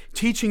Spirit,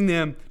 teaching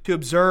them to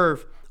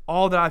observe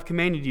all that I've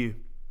commanded you.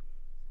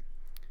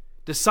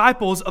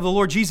 Disciples of the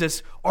Lord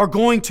Jesus are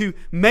going to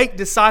make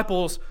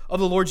disciples of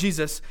the Lord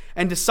Jesus,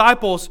 and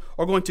disciples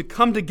are going to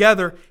come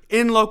together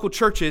in local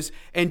churches,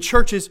 and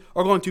churches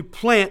are going to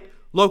plant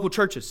local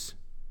churches,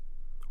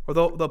 or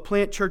they'll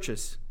plant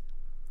churches.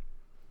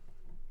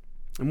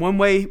 And one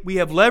way we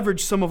have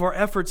leveraged some of our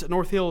efforts at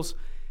North Hills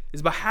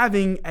is by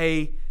having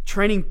a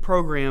training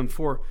program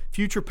for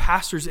future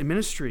pastors in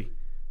ministry.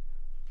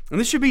 And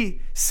this should be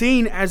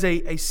seen as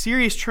a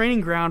serious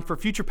training ground for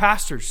future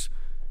pastors.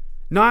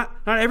 Not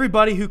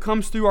everybody who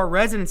comes through our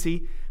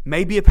residency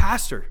may be a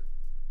pastor.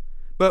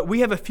 But we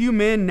have a few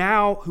men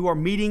now who are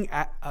meeting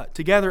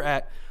together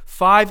at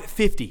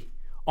 5:50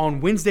 on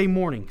Wednesday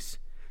mornings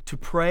to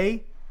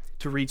pray,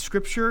 to read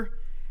Scripture,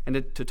 and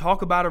to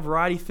talk about a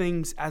variety of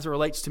things as it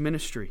relates to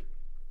ministry.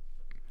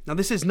 Now,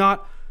 this is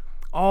not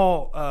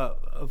all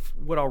of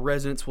what our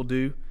residents will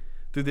do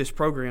through this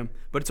program,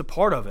 but it's a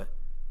part of it.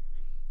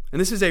 And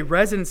this is a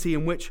residency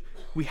in which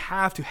we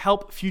have to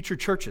help future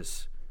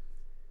churches.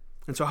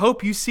 And so I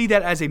hope you see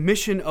that as a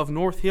mission of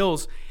North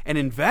Hills and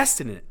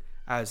invest in it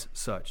as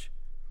such.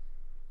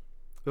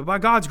 But by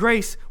God's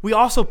grace, we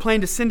also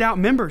plan to send out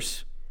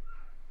members.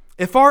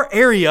 If our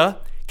area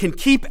can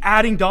keep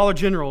adding Dollar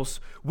Generals,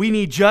 we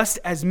need just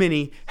as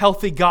many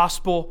healthy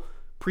gospel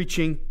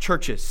preaching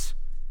churches.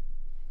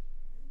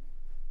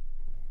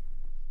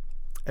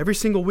 Every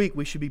single week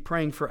we should be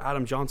praying for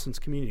Adam Johnson's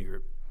community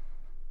group.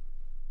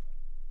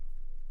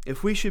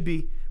 If we should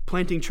be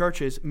planting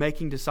churches,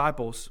 making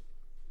disciples,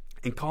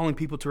 and calling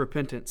people to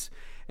repentance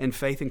and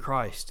faith in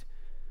Christ,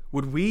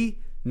 would we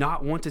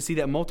not want to see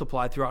that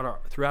multiplied throughout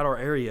our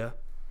area,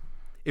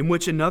 in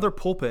which another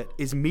pulpit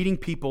is meeting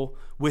people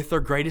with their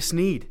greatest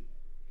need,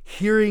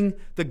 hearing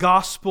the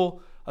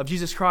gospel of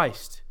Jesus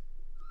Christ?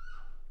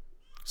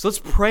 So let's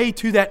pray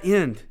to that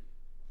end.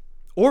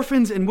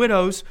 Orphans and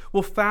widows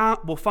will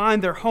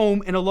find their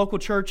home in a local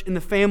church in the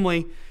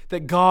family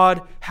that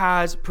God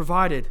has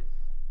provided.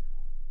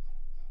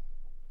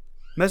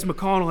 Mes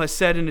McConnell has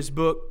said in his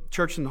book,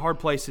 Church in the Hard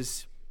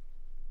Places,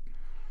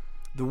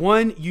 the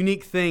one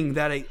unique thing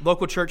that a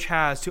local church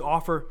has to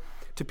offer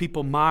to to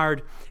people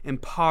mired in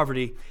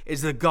poverty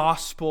is the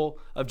gospel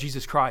of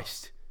Jesus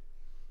Christ.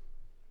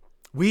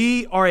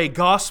 We are a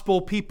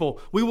gospel people.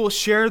 We will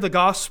share the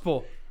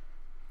gospel.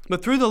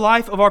 But through the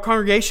life of our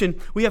congregation,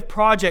 we have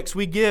projects,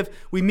 we give,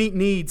 we meet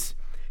needs.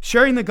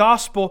 Sharing the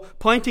gospel,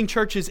 planting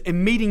churches,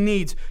 and meeting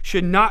needs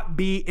should not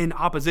be in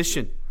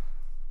opposition.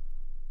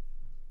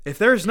 If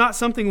there is not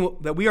something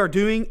that we are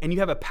doing and you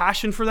have a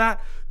passion for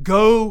that,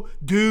 go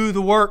do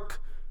the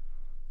work.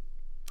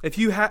 If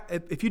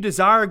you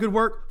desire a good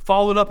work,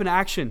 follow it up in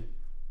action.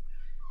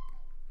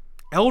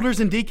 Elders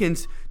and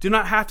deacons do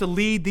not have to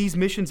lead these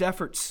missions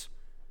efforts.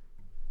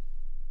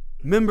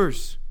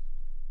 Members,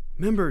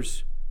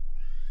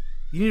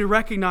 you need to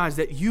recognize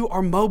that you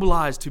are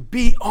mobilized to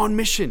be on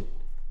mission.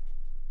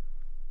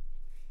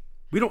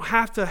 We don't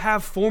have to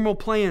have formal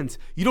plans.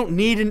 You don't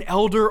need an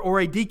elder or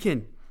a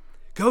deacon.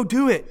 Go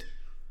do it.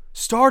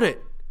 Start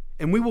it,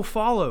 and we will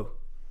follow.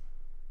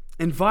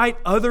 Invite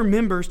other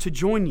members to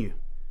join you.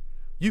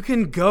 You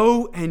can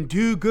go and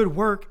do good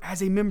work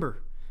as a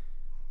member.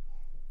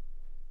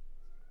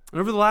 And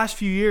over the last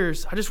few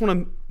years, I just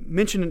want to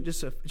mention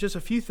just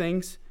a few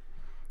things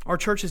our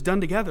church has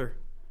done together.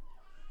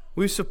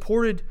 We've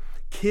supported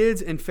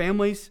kids and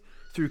families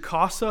through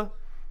CASA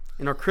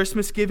and our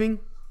Christmas giving.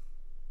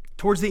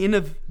 Towards the end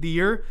of the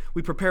year,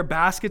 we prepare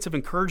baskets of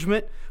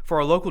encouragement for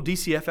our local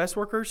DCFS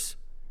workers.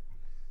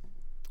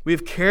 We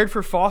have cared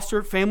for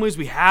foster families.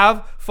 We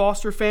have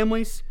foster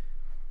families.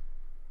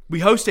 We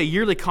host a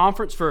yearly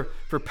conference for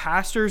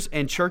pastors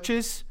and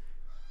churches.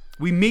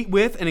 We meet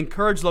with and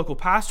encourage local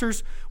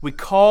pastors. We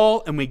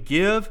call and we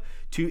give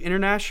to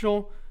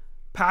international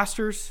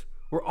pastors.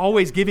 We're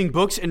always giving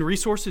books and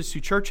resources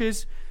to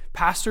churches,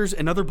 pastors,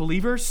 and other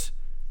believers.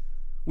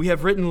 We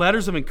have written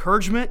letters of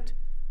encouragement.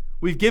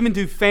 We've given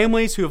to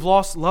families who have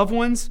lost loved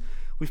ones.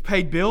 We've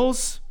paid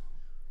bills.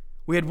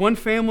 We had one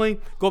family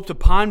go up to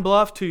Pine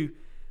Bluff to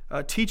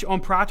teach on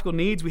practical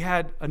needs. We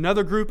had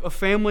another group of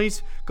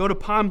families go to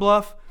Pine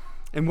Bluff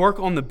and work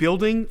on the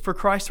building for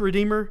Christ the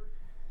Redeemer.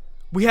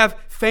 We have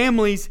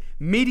families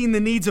meeting the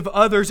needs of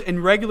others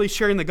and regularly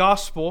sharing the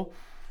gospel.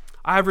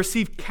 I have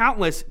received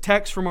countless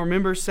texts from our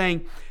members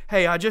saying,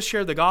 "Hey, I just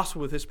shared the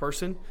gospel with this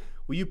person.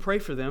 Will you pray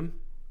for them?"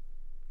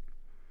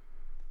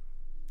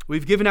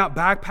 We've given out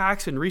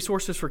backpacks and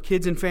resources for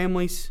kids and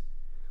families.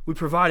 We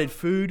provided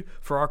food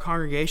for our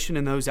congregation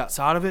and those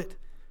outside of it.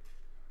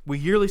 We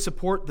yearly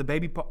support the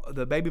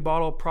baby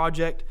bottle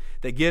project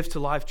that gives to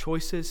Life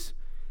Choices,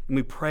 and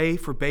we pray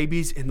for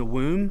babies in the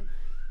womb.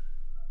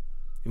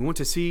 We want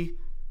to see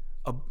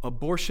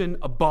abortion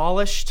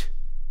abolished.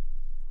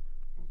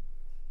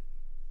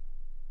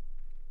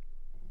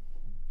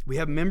 We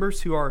have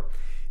members who are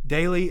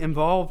daily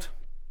involved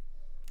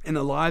in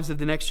the lives of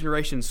the next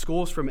generation,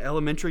 schools from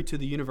elementary to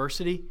the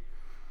university.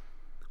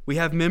 We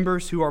have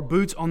members who are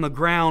boots on the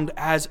ground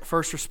as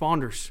first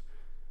responders.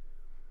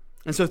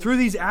 And so through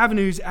these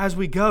avenues as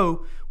we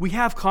go, we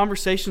have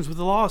conversations with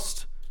the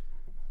lost.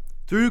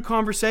 Through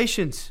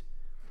conversations,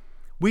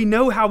 we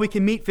know how we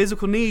can meet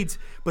physical needs,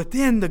 but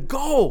then the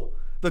goal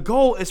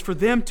is for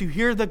them to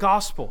hear the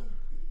gospel.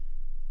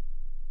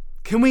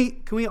 Can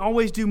we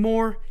always do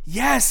more?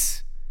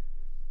 Yes.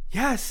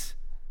 Yes.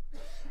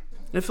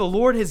 And if the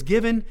Lord has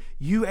given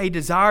you a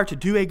desire to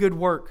do a good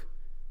work,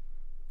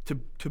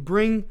 to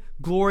bring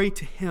glory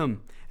to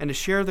Him and to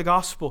share the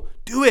gospel,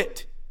 do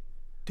it.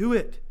 Do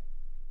it.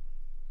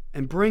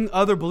 And bring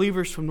other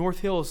believers from North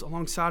Hills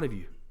alongside of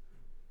you.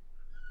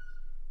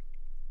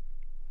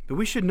 But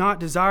we should not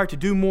desire to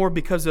do more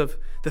because of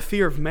the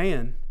fear of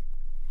man,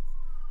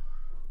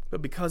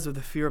 but because of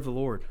the fear of the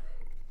Lord.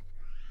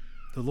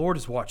 The Lord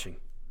is watching.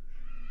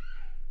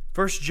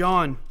 1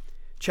 John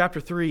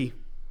chapter 3,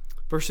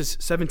 verses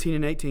 17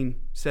 and 18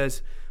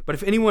 says, "But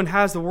if anyone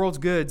has the world's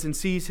goods and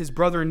sees his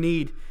brother in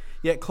need,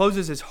 yet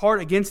closes his heart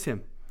against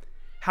him,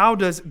 how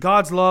does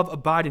God's love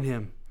abide in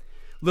him?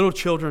 Little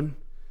children,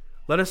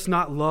 let us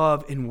not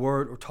love in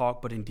word or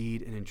talk, but in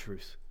deed and in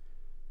truth."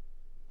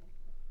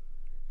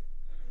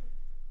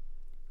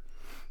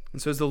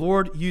 And so as the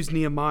Lord used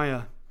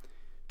Nehemiah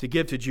to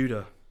give to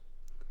Judah,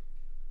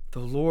 the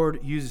Lord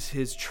uses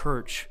His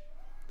church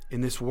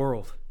in this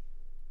world.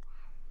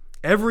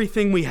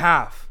 Everything we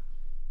have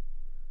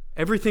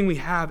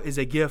is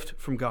a gift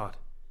from God.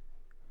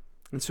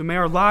 And so may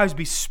our lives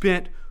be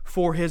spent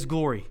for His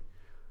glory.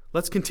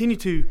 Let's continue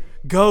to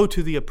go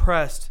to the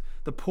oppressed,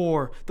 the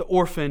poor, the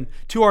orphan,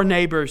 to our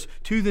neighbors,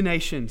 to the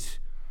nations,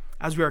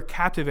 as we are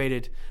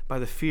captivated by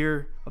the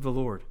fear of the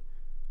Lord,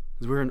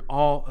 as we're in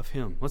awe of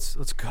Him.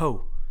 Let's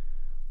go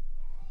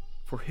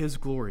for His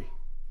glory.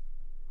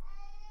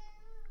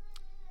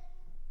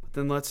 But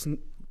then let's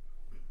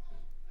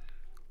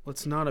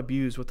not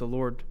abuse what the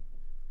Lord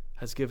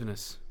has given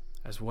us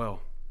as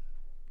well.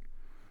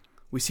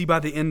 We see by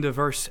the end of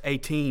verse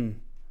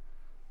 18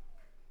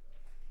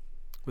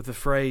 with the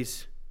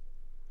phrase,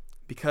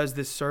 "Because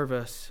this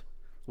service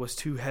was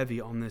too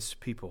heavy on this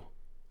people."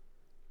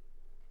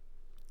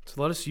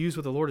 So let us use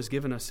what the Lord has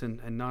given us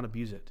and not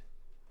abuse it.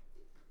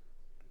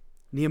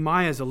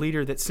 Nehemiah is a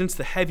leader that sensed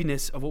the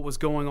heaviness of what was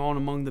going on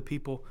among the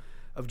people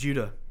of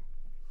Judah.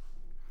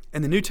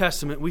 In the New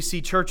Testament, we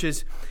see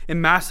churches in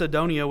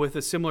Macedonia with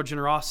a similar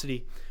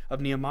generosity of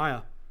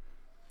Nehemiah.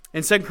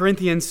 In 2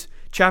 Corinthians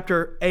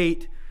chapter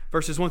 8,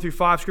 verses 1 through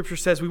 5, Scripture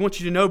says, "We want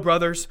you to know,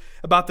 brothers,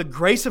 about the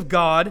grace of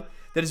God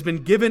that has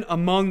been given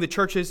among the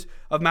churches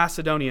of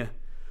Macedonia.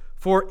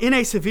 For in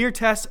a severe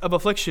test of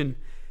affliction,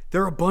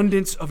 their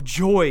abundance of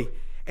joy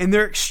and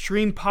their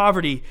extreme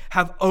poverty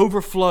have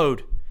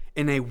overflowed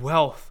in a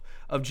wealth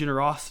of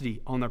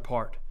generosity on their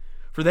part.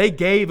 For they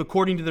gave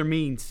according to their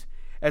means,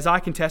 as I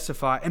can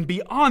testify, and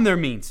beyond their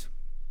means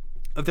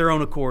of their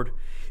own accord,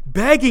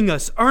 begging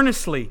us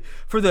earnestly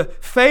for the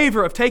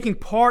favor of taking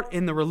part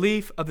in the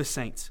relief of the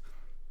saints.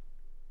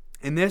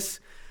 And this,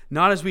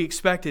 not as we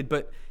expected,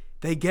 but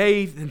they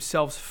gave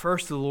themselves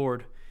first to the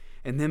Lord,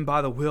 and then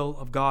by the will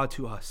of God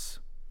to us.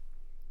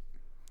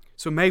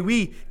 So may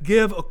we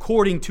give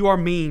according to our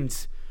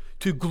means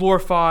to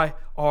glorify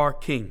our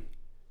King."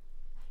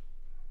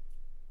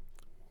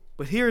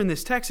 But here in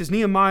this text, is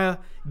Nehemiah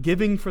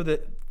giving for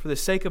the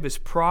sake of his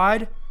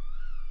pride,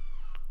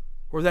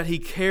 or that he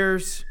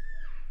cares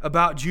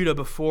about Judah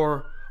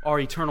before our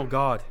eternal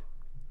God?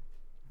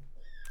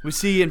 We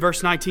see in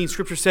verse 19,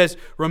 Scripture says,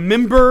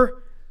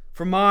 "Remember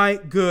for my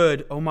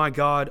good, O my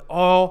God,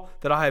 all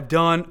that I have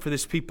done for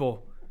this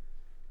people."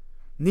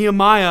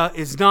 Nehemiah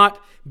is not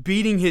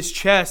beating his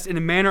chest in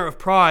a manner of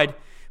pride,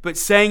 but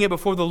saying it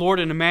before the Lord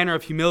in a manner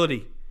of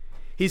humility.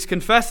 He's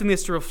confessing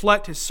this to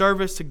reflect his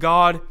service to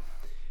God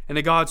and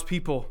to God's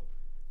people.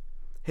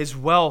 His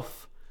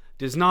wealth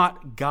does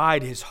not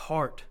guide his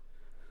heart.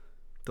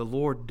 The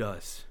Lord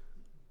does.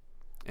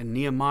 And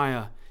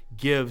Nehemiah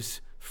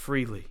gives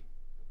freely.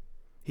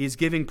 He is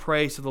giving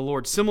praise to the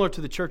Lord, similar to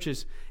the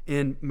churches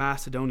in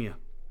Macedonia.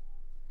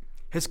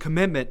 His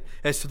commitment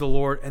is to the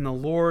Lord, and the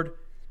Lord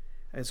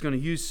is going to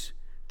use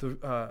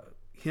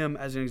him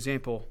as an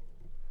example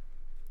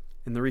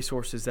in the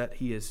resources that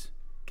he has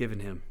given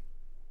him.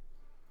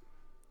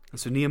 And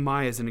so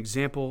Nehemiah is an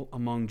example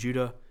among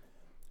Judah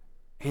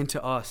and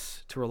to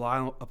us to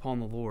rely upon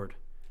the Lord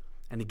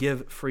and to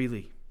give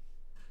freely.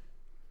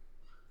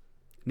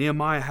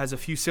 Nehemiah has a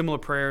few similar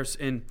prayers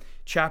in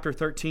chapter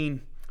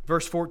 13,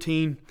 verse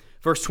 14,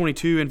 verse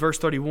 22, and verse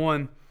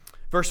 31.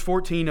 Verse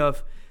 14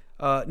 of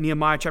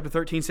Nehemiah chapter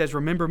 13 says,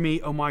 "Remember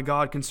me, O my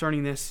God,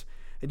 concerning this,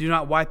 and do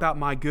not wipe out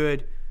my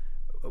good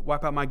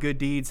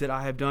deeds that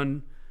I have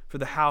done for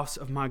the house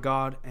of my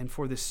God and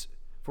for his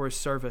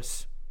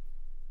service."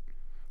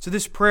 So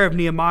this prayer of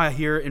Nehemiah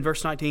here in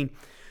verse 19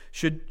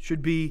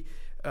 should be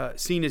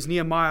seen as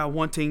Nehemiah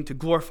wanting to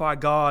glorify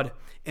God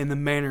in the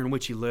manner in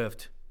which he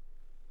lived.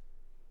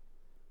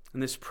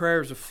 And this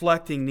prayer is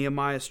reflecting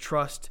Nehemiah's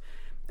trust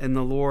in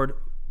the Lord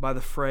by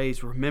the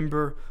phrase,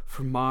 "Remember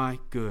for my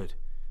good,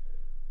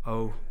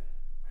 O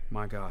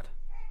my God."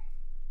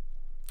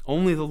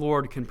 Only the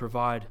Lord can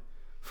provide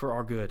for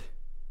our good.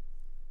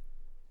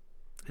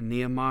 And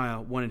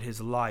Nehemiah wanted his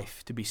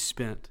life to be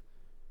spent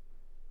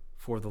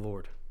for the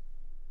Lord.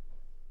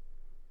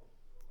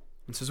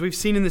 And so as we've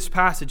seen in this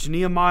passage,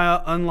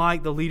 Nehemiah,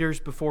 unlike the leaders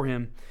before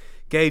him,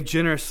 gave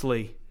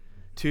generously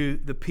to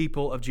the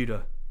people of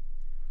Judah.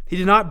 He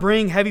did not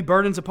bring heavy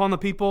burdens upon the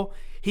people.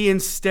 He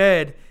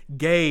instead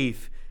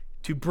gave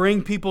to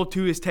bring people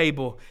to his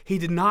table. He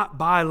did not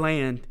buy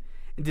land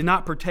and did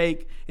not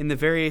partake in the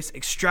various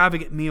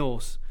extravagant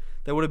meals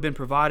that would have been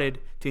provided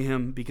to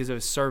him because of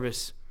his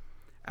service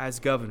as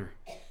governor.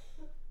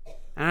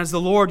 And as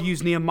the Lord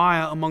used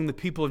Nehemiah among the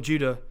people of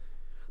Judah,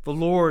 the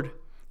Lord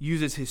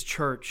uses his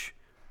church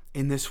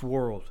in this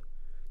world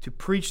to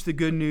preach the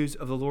good news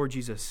of the Lord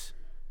Jesus,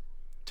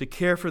 to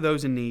care for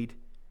those in need,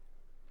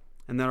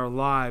 and that our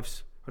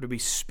lives are to be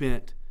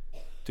spent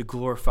to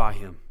glorify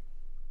him.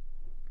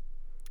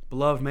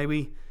 Beloved, may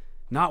we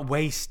not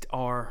waste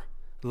our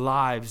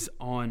lives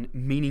on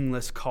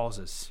meaningless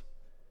causes,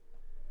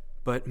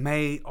 but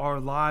may our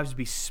lives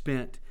be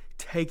spent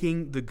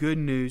taking the good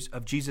news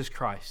of Jesus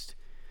Christ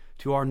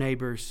to our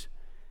neighbors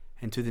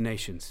and to the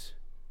nations.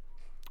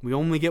 We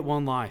only get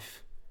one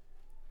life,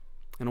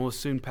 and it will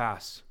soon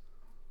pass.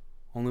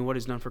 Only what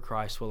is done for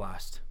Christ will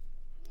last.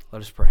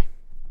 Let us pray.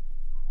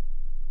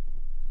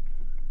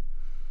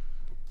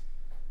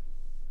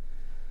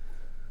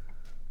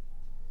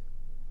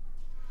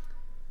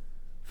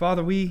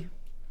 Father, we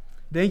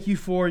thank you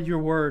for your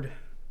word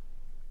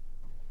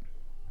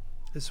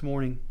this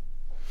morning.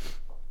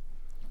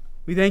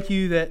 We thank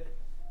you that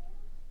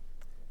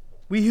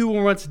we who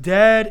were once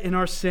dead in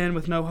our sin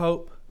with no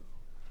hope,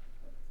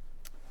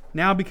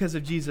 now because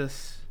of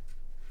Jesus,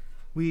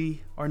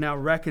 we are now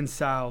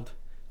reconciled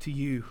to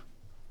you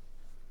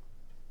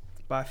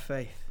by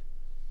faith.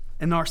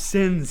 And our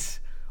sins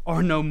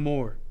are no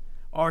more.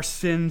 Our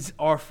sins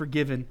are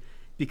forgiven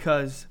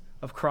because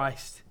of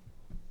Christ.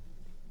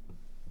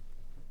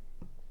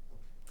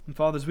 And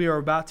Father, as we are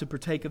about to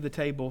partake of the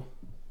table,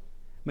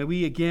 may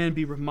we again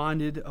be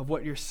reminded of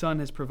what your Son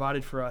has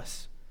provided for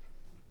us.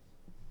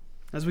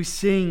 As we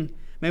sing,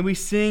 may we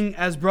sing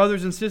as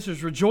brothers and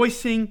sisters,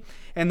 rejoicing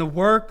in the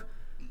work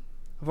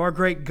of our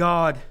great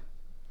God,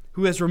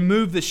 who has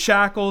removed the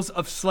shackles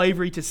of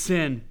slavery to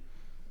sin.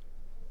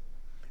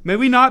 May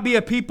we not be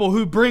a people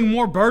who bring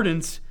more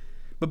burdens,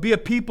 but be a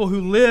people who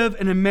live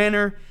in a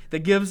manner that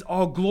gives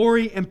all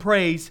glory and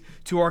praise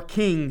to our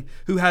King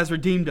who has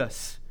redeemed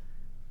us.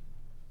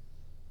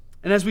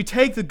 And as we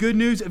take the good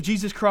news of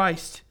Jesus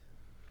Christ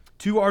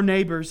to our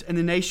neighbors and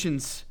the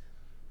nations,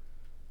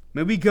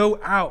 may we go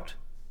out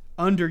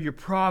under your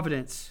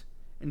providence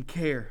and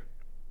care.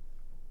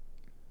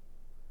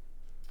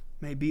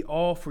 May it be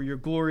all for your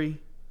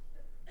glory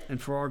and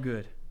for our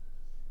good.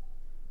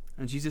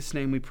 In Jesus'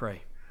 name we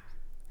pray.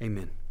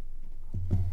 Amen.